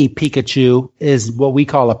baby Pikachu is what we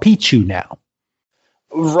call a Pichu now.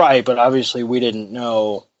 Right, but obviously we didn't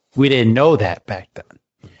know. We didn't know that back then.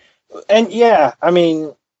 And yeah, I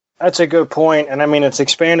mean, that's a good point. And I mean, it's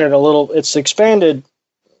expanded a little. It's expanded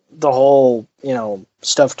the whole,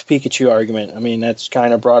 stuffed Pikachu argument. I mean, that's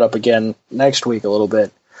kind of brought up again next week a little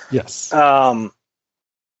bit. Yes. So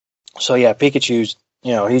yeah, Pikachu's,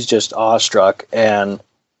 he's just awestruck. And,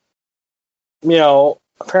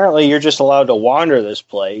 apparently you're just allowed to wander this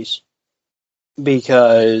place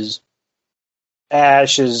because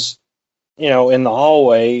Ash is, in the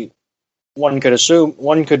hallway. One could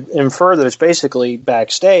infer that it's basically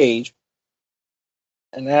backstage.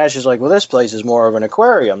 And Ash is like, well, this place is more of an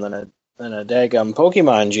aquarium than a daggum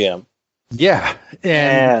Pokemon gym. Yeah.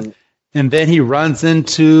 And then he runs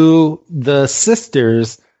into the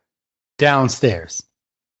sisters downstairs.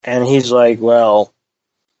 And he's like, well,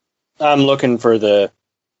 I'm looking for the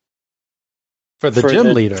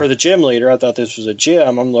gym leader. For the gym leader. I thought this was a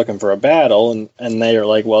gym. I'm looking for a battle. And they are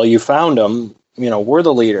like, well, you found him. We're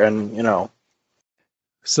the leader. And,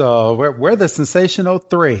 So we're the Sensational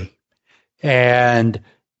 3. And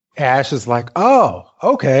Ash is like, oh,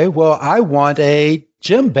 okay, well, I want a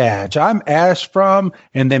gym badge. I'm Ash from,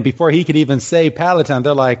 and then before he could even say Palatine,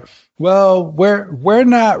 they're like, well, we're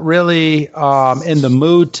not really in the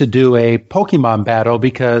mood to do a Pokemon battle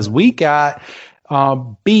because we got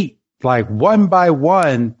beat like 1 by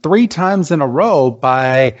 1 3 times in a row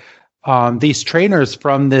by these trainers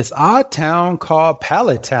from this odd town called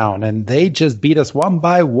Pallet and they just beat us 1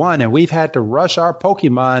 by 1, and we've had to rush our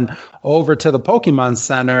Pokemon over to the Pokemon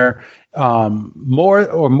Center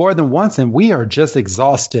more than once, and we are just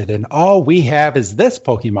exhausted, and all we have is this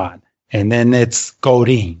Pokemon, and then it's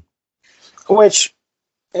Goldeen. Which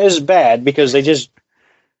is bad because they just,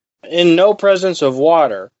 in no presence of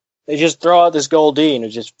water, they just throw out this Goldeen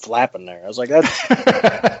who's just flapping there. I was like, that's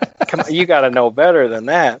come on, you got to know better than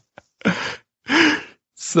that.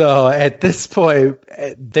 So at this point,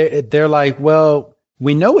 they're like, well,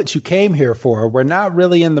 we know what you came here for. We're not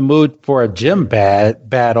really in the mood for a gym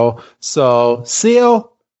battle. So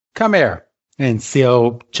Seal, come here. And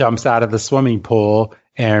Seal jumps out of the swimming pool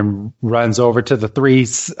and runs over to the 3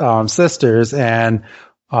 sisters, and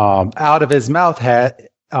out of his mouth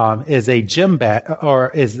is a gym badge, or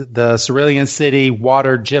is the Cerulean City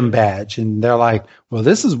water gym badge. And they're like, well,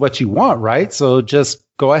 this is what you want, right? So just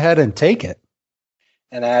go ahead and take it.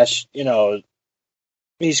 And Ash,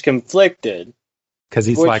 he's conflicted. Because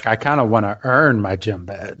he's like, I kind of want to earn my gym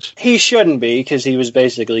badge. He shouldn't be, because he was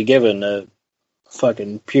basically given a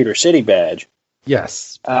fucking Pewter City badge.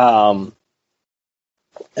 Yes.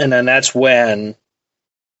 And then that's when,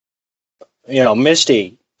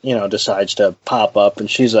 Misty, decides to pop up, and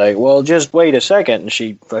she's like, well, just wait a second. And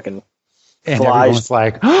she fucking and flies. Everyone's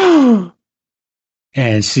like,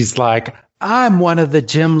 and she's like, I'm one of the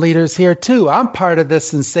gym leaders here too. I'm part of the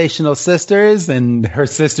Sensational Sisters. And her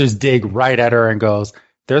sisters dig right at her and goes,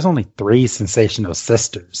 there's only 3 Sensational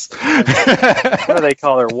Sisters. What do they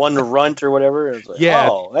call her? One runt or whatever? It's like, yeah.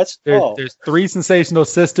 There's 3 Sensational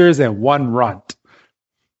Sisters and 1 runt.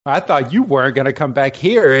 I thought you weren't going to come back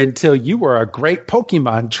here until you were a great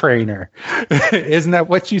Pokemon trainer. Isn't that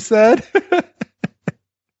what you said?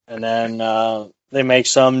 And then they make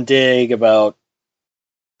some dig about,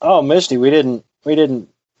 oh, Misty, we didn't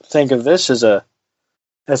think of this as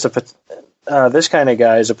this kind of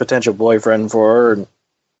guy as a potential boyfriend for her. And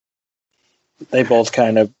they both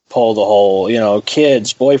kind of pull the whole,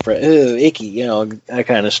 kids, boyfriend, ew, icky, that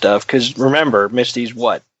kind of stuff. Because remember, Misty's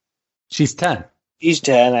what? She's 10. He's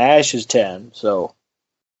 10, Ash is 10, so...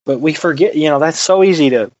 But we forget, that's so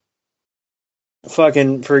easy to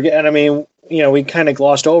fucking forget. And I mean, we kind of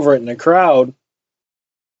glossed over it in the crowd,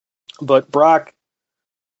 but Brock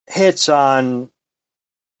hits on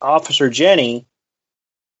Officer Jenny,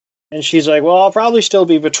 and she's like, well, I'll probably still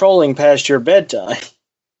be patrolling past your bedtime.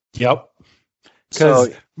 Yep.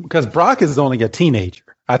 Because Brock is only a teenager.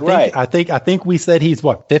 I think we said he's,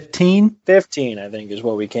 what, 15? 15, I think, is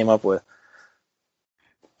what we came up with.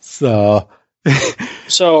 So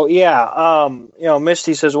yeah,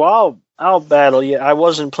 Misty says, well, I'll battle you. I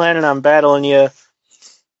wasn't planning on battling you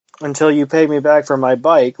until you paid me back for my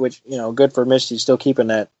bike, which, good for Misty, still keeping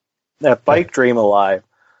that bike dream alive.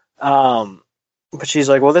 But she's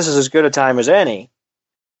like, well, this is as good a time as any.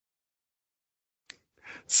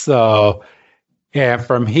 So, and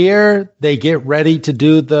from here, they get ready to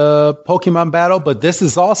do the Pokemon battle, but this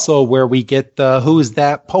is also where we get the Who's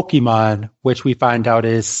That Pokemon, which we find out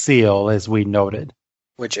is Seal, as we noted.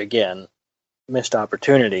 Which, again, missed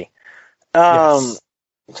opportunity. Yes.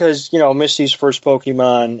 Because, Misty's first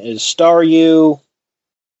Pokemon is Staryu.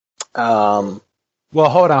 Well,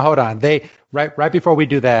 hold on. They right before we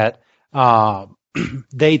do that,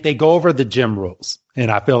 they go over the gym rules. And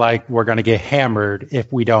I feel like we're going to get hammered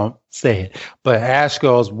if we don't say it. But Ash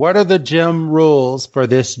goes, what are the gym rules for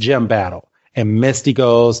this gym battle? And Misty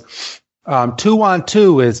goes,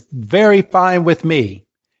 2-on-2 is very fine with me.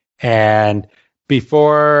 And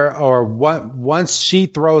once she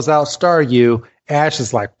throws out Staryu, Ash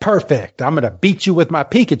is like, perfect. I'm going to beat you with my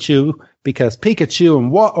Pikachu because Pikachu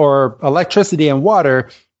and or electricity and water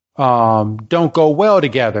don't go well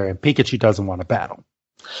together. And Pikachu doesn't want to battle.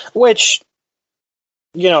 Which...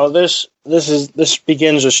 this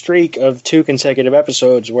begins a streak of 2 consecutive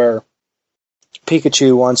episodes where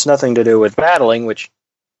Pikachu wants nothing to do with battling, which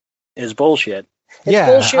is bullshit.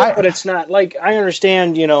 It's bullshit, but it's not. Like, I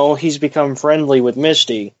understand, he's become friendly with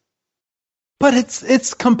Misty. But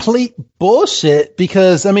it's complete bullshit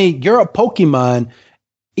because, I mean, you're a Pokemon.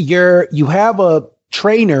 You have a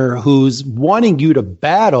trainer who's wanting you to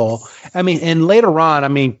battle. I mean, and later on,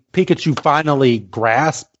 Pikachu finally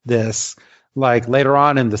grasped this, like later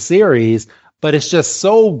on in the series, but it's just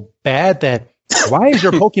so bad that why is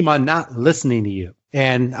your Pokemon not listening to you?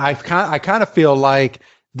 And I kind of feel like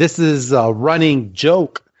this is a running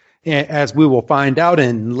joke, as we will find out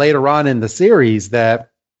later on in the series,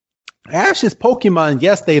 that Ash's Pokemon,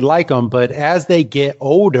 yes, they like them, but as they get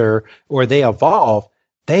older or they evolve,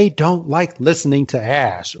 they don't like listening to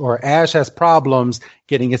Ash, or Ash has problems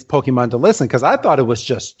getting his Pokemon to listen. Because I thought it was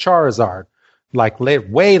just Charizard. Like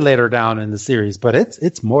way later down in the series, but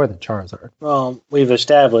it's more than Charizard. Well, we've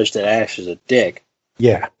established that Ash is a dick.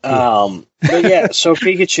 Yeah. But yeah, so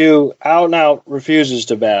Pikachu out and out refuses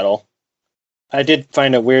to battle. I did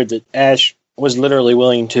find it weird that Ash was literally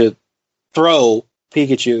willing to throw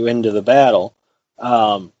Pikachu into the battle.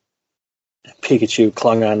 Pikachu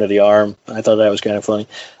clung onto the arm. I thought that was kind of funny.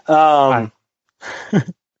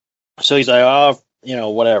 So he's like, oh,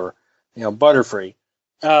 whatever. Butterfree.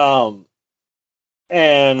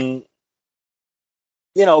 And,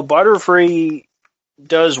 Butterfree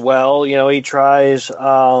does well. He tries,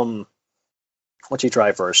 what's he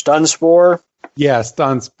try first? Stun Spore? Yeah,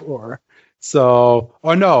 Stun Spore. So,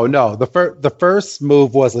 no. The first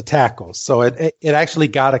move was a tackle. So it actually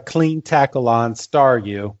got a clean tackle on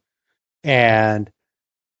Staryu. And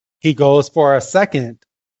he goes for a second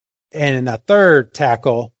and a third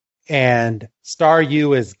tackle. And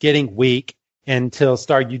Staryu is getting weak until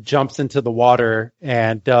Staryu jumps into the water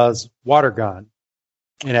and does water gun.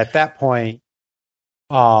 And at that point,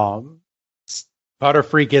 Butterfree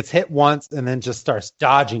gets hit once and then just starts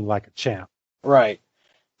dodging like a champ. Right.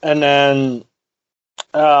 And then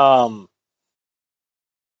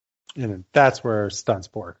And that's where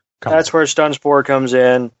Stunspore comes That's where Stunspore comes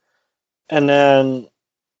in. And then,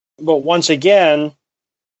 but once again,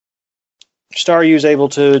 Staryu's able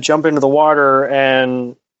to jump into the water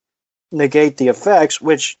and negate the effects,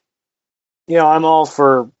 which, I'm all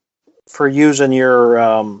for using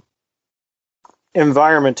your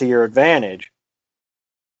environment to your advantage.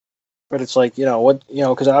 But it's like,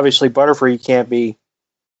 because obviously Butterfree can't be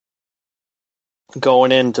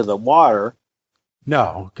going into the water.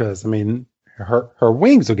 No, because, her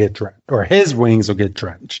wings will get drenched, or his wings will get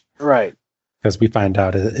drenched. Right. Because we find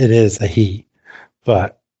out it is a he.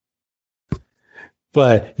 But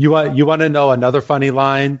you want to know another funny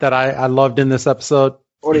line that I loved in this episode?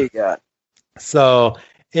 What do you got? So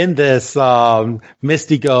in this,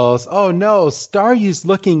 Misty goes, "Oh no, Staryu's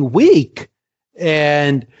looking weak,"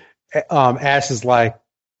 and Ash is like,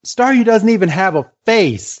 "Staryu doesn't even have a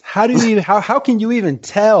face. How can you even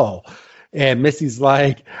tell?" And Misty's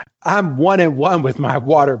like, "I'm 1-1 with my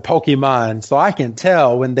water Pokemon, so I can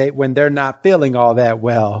tell when they're not feeling all that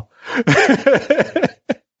well."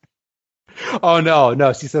 Oh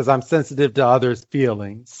no, she says, "I'm sensitive to others'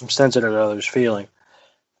 feelings." I'm sensitive to others' feeling.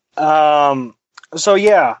 So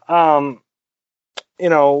yeah,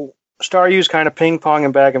 Staryu's kind of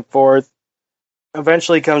ping-ponging back and forth.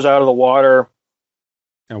 Eventually comes out of the water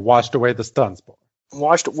and washed away the Stunspore. The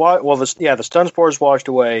Stunspore's washed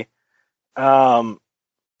away.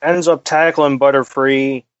 Ends up tackling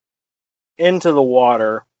Butterfree into the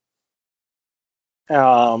water,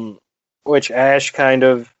 which Ash kind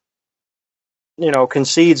of,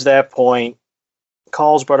 concedes that point,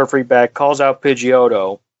 calls Butterfree back, calls out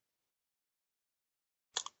Pidgeotto,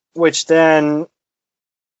 which then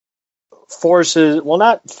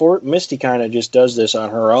Misty kind of just does this on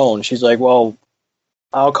her own. She's like, well,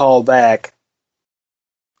 I'll call back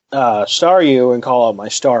Staryu and call out my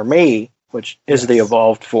Starmie, which is the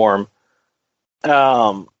evolved form.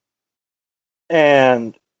 And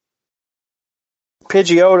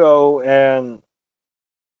Pidgeotto and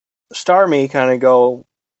Starmie kind of go,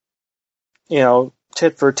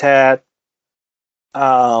 tit for tat.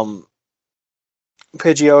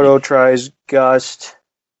 Pidgeotto tries Gust.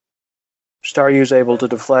 Staryu's able to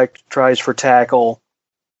deflect, tries for tackle.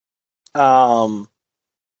 Pidgeotto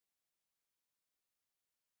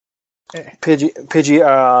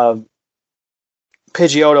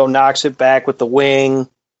knocks it back with the wing.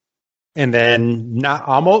 And then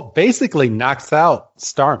basically knocks out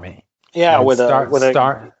Starmie. Yeah, with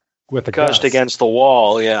a gust against the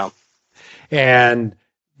wall, yeah. And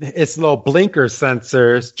its little blinker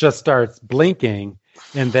sensors just starts blinking,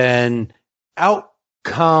 and then right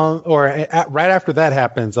after that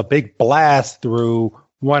happens, a big blast through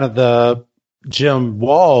one of the gym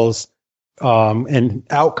walls, and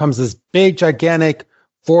out comes this big, gigantic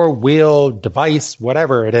 4-wheel device,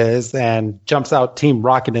 whatever it is, and jumps out Team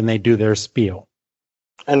Rocket, and they do their spiel.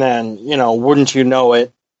 And then, wouldn't you know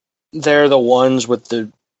it, they're the ones with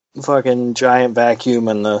the fucking giant vacuum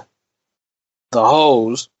and the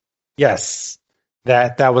hose. Yes,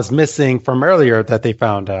 that was missing from earlier that they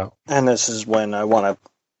found out. And this is when I want to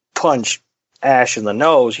punch Ash in the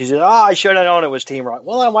nose. He said, I should have known it was Team Rocket.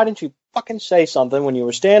 Well, then why didn't you fucking say something when you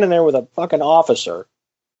were standing there with a fucking officer?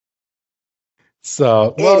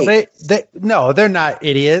 So, well, they're not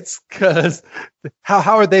idiots, because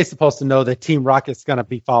how are they supposed to know that Team Rocket's going to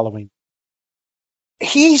be following?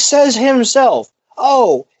 He says himself,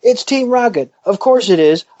 "Oh, it's Team Rocket. Of course it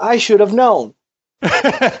is. I should have known."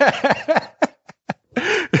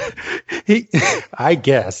 I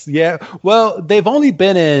guess, yeah. Well, they've only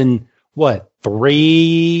been in,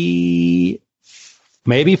 3,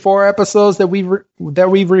 maybe 4 episodes that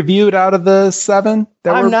we've reviewed out of the 7.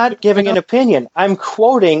 I'm not giving an opinion. I'm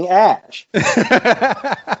quoting Ash.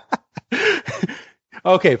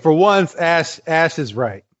 Okay, for once, Ash is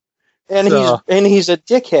right, and he's a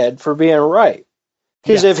dickhead for being right.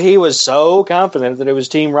 Because if he was so confident that it was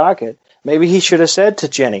Team Rocket, maybe he should have said to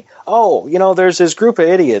Jenny, "Oh, there's this group of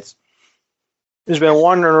idiots who's been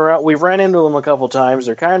wandering around. We've ran into them a couple times.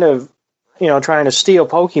 They're kind of, trying to steal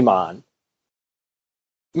Pokemon.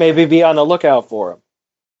 Maybe be on the lookout for them."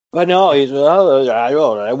 But no,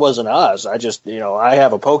 it wasn't us. I just, I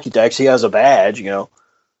have a Pokédex. He has a badge, Blah,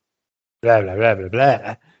 blah, blah, blah,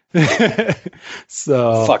 blah.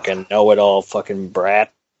 So. Fucking know-it-all fucking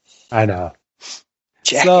brat. I know.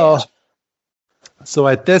 Jackass. So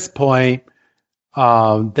at this point,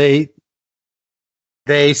 they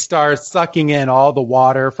start sucking in all the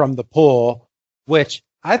water from the pool, which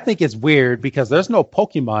I think is weird because there's no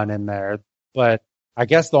Pokemon in there. But I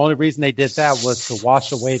guess the only reason they did that was to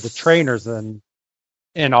wash away the trainers and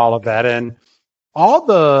all of that. And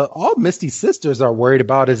all Misty's sisters are worried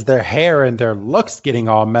about is their hair and their looks getting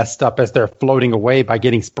all messed up as they're floating away by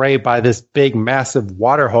getting sprayed by this big, massive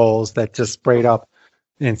water hose that just sprayed up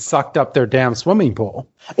and sucked up their damn swimming pool.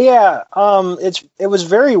 Yeah, it was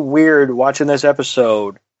very weird watching this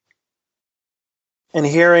episode and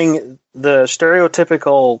hearing the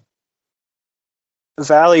stereotypical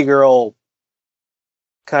Valley Girl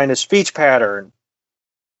kind of speech pattern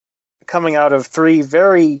coming out of three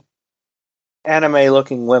very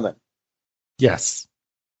anime-looking women. Yes,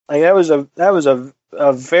 like that was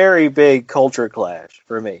a very big culture clash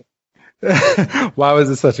for me. Why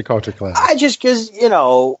was it such a culture clash? I just because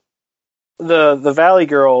the Valley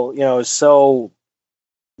Girl is so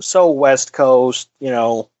West Coast,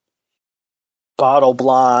 bottle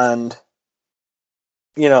blonde,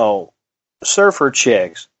 surfer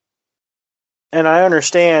chicks, and I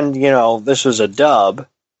understand this was a dub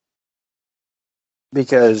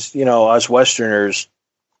because us Westerners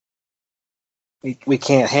we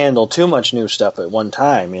can't handle too much new stuff at one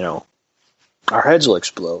time. Our heads will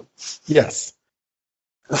explode. Yes.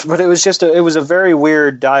 But it was a very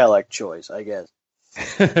weird dialect choice, I guess.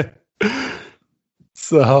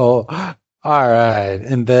 So, all right.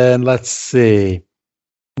 And then let's see.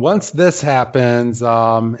 Once this happens,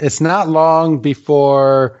 it's not long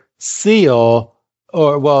before Seal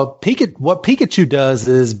what Pikachu does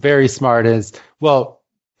is very smart it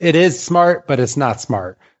is smart, but it's not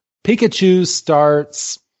smart. Pikachu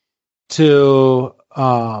starts to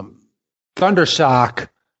Thundershock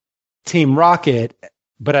Team Rocket,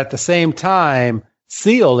 but at the same time,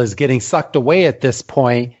 Seal is getting sucked away at this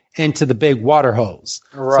point into the big water hose.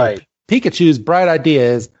 Right. So Pikachu's bright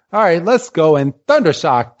idea is, all right, let's go and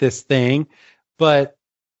Thundershock this thing. But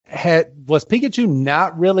was Pikachu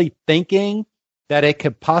not really thinking that it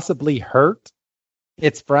could possibly hurt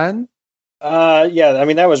its friend? Yeah, I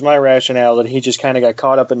mean, that was my rationale, that he just kind of got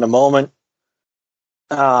caught up in the moment.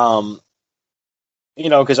 Because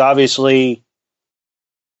obviously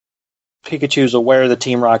Pikachu's aware that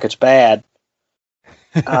Team Rocket's bad.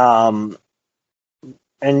 And,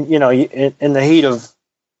 in the heat of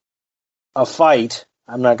a fight,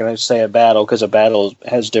 I'm not going to say a battle because a battle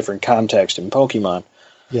has different context in Pokemon.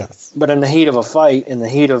 Yes. But in the heat of a fight, in the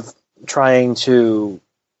heat of trying to,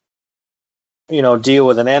 deal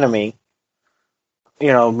with an enemy,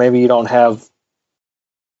 maybe you don't have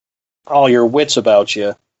all your wits about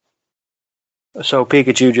you. So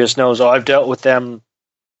Pikachu just knows, I've dealt with them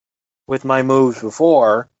with my moves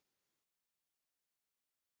before.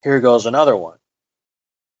 Here goes another one.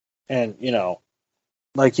 And,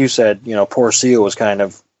 like you said, poor Seal was kind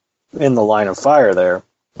of in the line of fire there.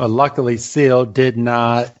 Well, luckily Seal did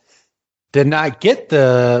not get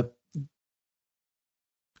the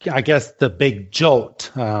big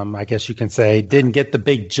jolt. I guess you can say didn't get the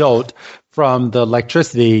big jolt from the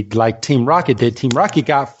electricity like Team Rocket did. Team Rocket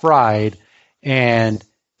got fried, and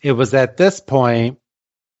it was at this point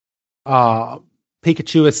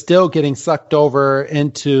Pikachu is still getting sucked over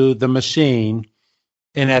into the machine,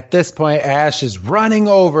 and at this point Ash is running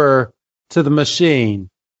over to the machine.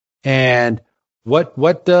 And what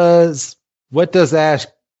is Ash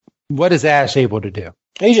able to do?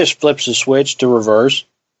 He just flips the switch to reverse.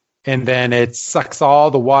 And then it sucks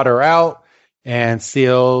all the water out, and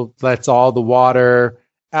Seal lets all the water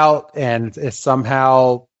out, and is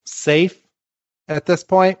somehow safe at this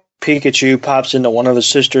point. Pikachu pops into one of the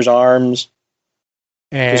sisters' arms.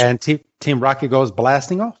 And Team Rocket goes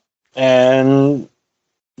blasting off. And,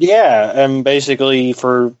 yeah, and basically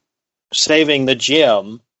for saving the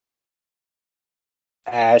gym,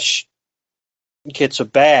 Ash gets a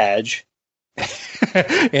badge.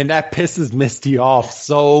 And that pisses Misty off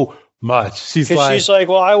so much. She's like,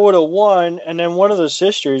 well, I would have won. And then one of the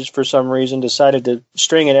sisters, for some reason, decided to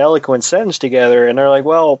string an eloquent sentence together. And they're like,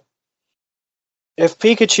 well, if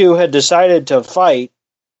Pikachu had decided to fight,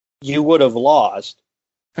 you would have lost.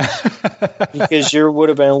 Because you would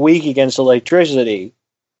have been weak against electricity.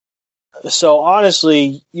 So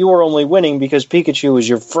honestly, you were only winning because Pikachu was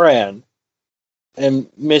your friend. And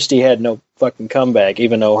Misty had no fucking comeback,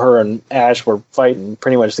 even though her and Ash were fighting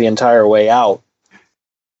pretty much the entire way out.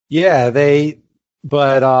 Yeah,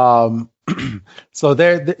 so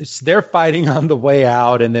they're fighting on the way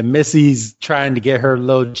out, and then Missy's trying to get her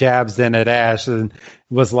little jabs in at Ash, and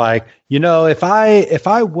was like, if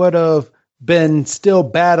I would have been still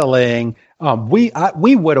battling, we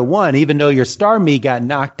would have won, even though your Starmie got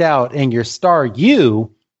knocked out and your Staryu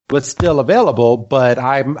was still available. But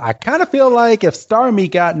I kind of feel like if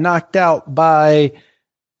Starmie got knocked out by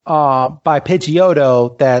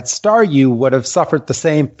Pidgeotto, that Staryu would have suffered the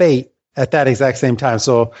same fate at that exact same time.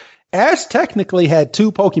 So Ash technically had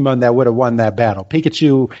two Pokemon that would have won that battle,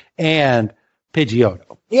 Pikachu and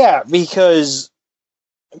Pidgeotto. Yeah, because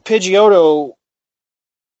Pidgeotto,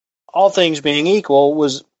 all things being equal,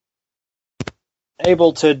 was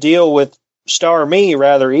able to deal with Starmie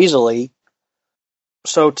rather easily.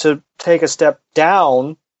 So to take a step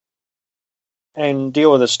down and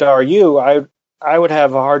deal with a Staryu, I would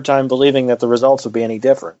have a hard time believing that the results would be any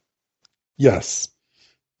different. Yes.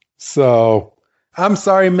 So I'm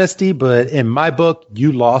sorry, Misty, but in my book,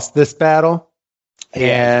 you lost this battle,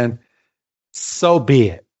 and so be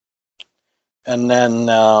it. And then,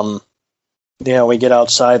 we get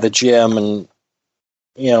outside the gym, and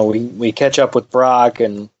we catch up with Brock,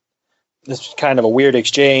 and this is kind of a weird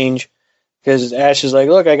exchange because Ash is like,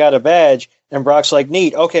 "Look, I got a badge," and Brock's like,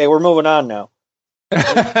 "Neat. Okay, we're moving on now."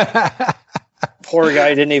 Poor guy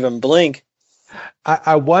didn't even blink.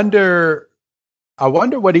 I wonder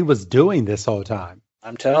what he was doing this whole time.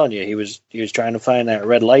 I'm telling you, he was trying to find that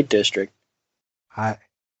red light district.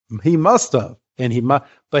 He must have,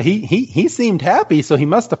 but he seemed happy, so he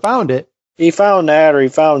must have found it. He found that, or he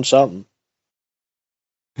found something.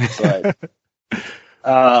 But,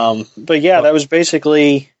 that was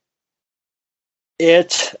basically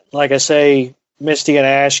it. Like I say, Misty and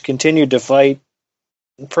Ash continued to fight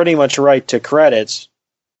pretty much right to credits.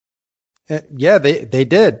 Yeah, they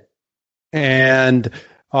did. And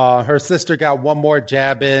her sister got one more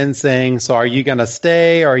jab in saying, "So are you going to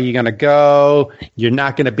stay or are you going to go? You're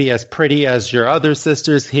not going to be as pretty as your other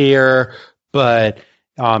sisters here, but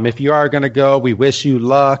if you are going to go, we wish you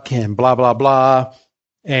luck," and blah, blah, blah.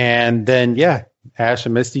 And then, Ash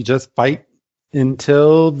and Misty just fight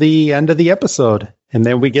until the end of the episode. And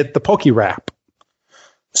then we get the Poke Rap.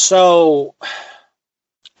 So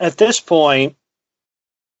at this point,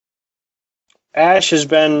 Ash has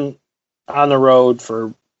been on the road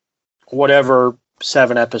for whatever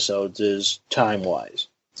 7 episodes is time-wise.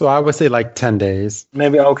 So I would say like 10 days.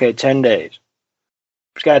 Maybe, 10 days.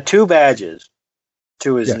 He's got 2 badges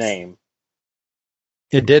to his name.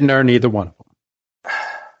 It didn't earn either one of them.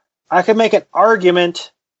 I could make an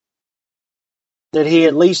argument that he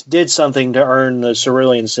at least did something to earn the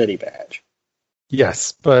Cerulean City badge.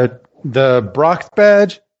 Yes, but the Brock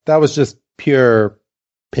badge, that was just pure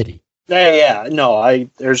pity.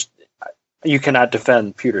 You cannot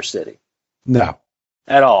defend Pewter City. No.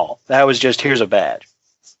 At all. That was just, here's a badge.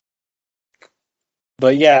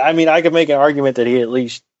 But I could make an argument that he at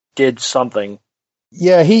least did something.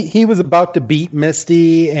 Yeah, he was about to beat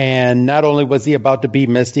Misty, and not only was he about to beat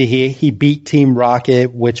Misty, he beat Team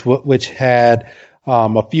Rocket, which had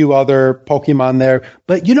a few other Pokemon there.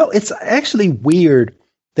 But, it's actually weird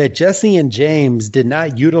that Jesse and James did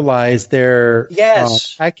not utilize their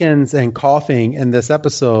Ekans and Coughing in this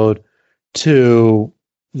episode to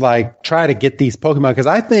try to get these Pokemon, because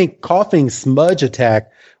I think Coughing's Smudge attack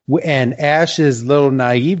and Ash's little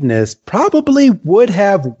naiveness probably would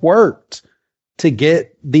have worked to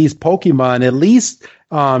get these Pokemon, at least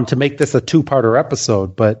to make this a 2-parter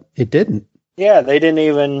episode, but it didn't. Yeah, they didn't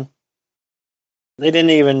even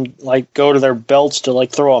go to their belts to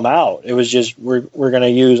throw them out. It was just, we're going to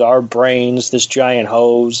use our brains, this giant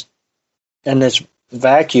hose, and this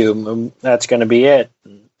vacuum, and that's going to be it.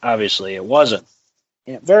 And obviously, it wasn't.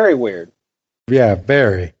 Yeah, very weird. Yeah,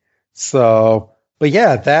 very. So, but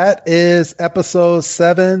that is episode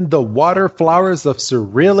 7, The Water Flowers of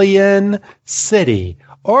Cerulean City,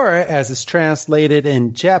 or as it's translated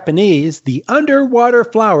in Japanese, The Underwater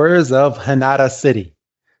Flowers of Hanada City.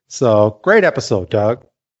 So, great episode, Doug.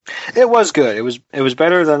 It was good. It was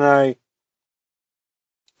better than I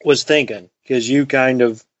was thinking, because you kind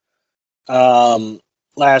of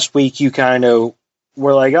last week you kind of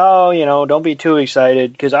were like, don't be too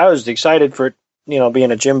excited, because I was excited for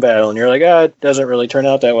being a gym battle, and you're like, it doesn't really turn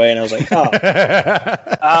out that way, and I was like,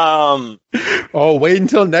 wait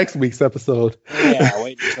until next week's episode. Yeah,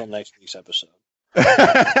 wait until next week's episode.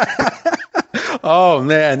 Oh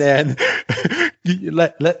man, and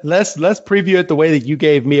let's preview it the way that you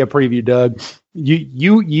gave me a preview, Doug.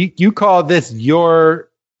 You call this your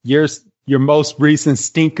most recent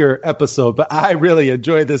stinker episode, but I really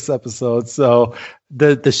enjoyed this episode. So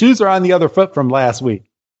the shoes are on the other foot from last week.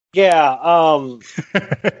 Yeah,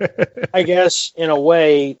 I guess in a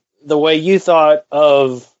way, the way you thought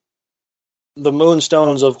of the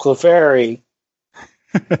Moonstones of Clefairy,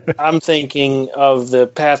 I'm thinking of the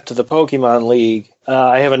Path to the Pokemon League.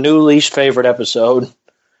 I have a new least favorite episode.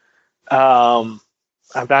 I'm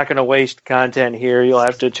not going to waste content here. You'll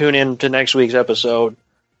have to tune in to next week's episode.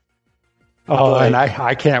 Oh, and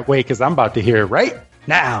I can't wait, because I'm about to hear it right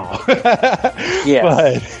now.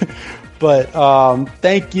 Yeah. But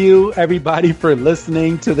thank you, everybody, for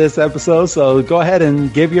listening to this episode. So go ahead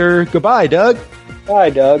and give your goodbye, Doug.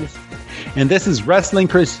 Bye, Doug. And this is Wrestling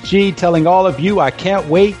Chris G telling all of you I can't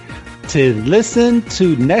wait to listen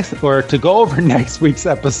to to go over next week's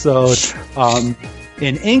episode.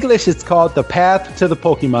 In English, it's called The Path to the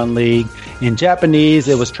Pokemon League. In Japanese,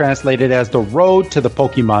 it was translated as The Road to the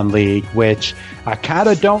Pokemon League, which I kind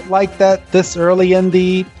of don't like that this early in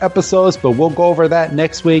the episodes, but we'll go over that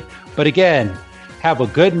next week. But again, have a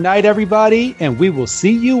good night, everybody, and we will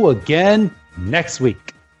see you again next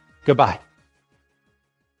week. Goodbye.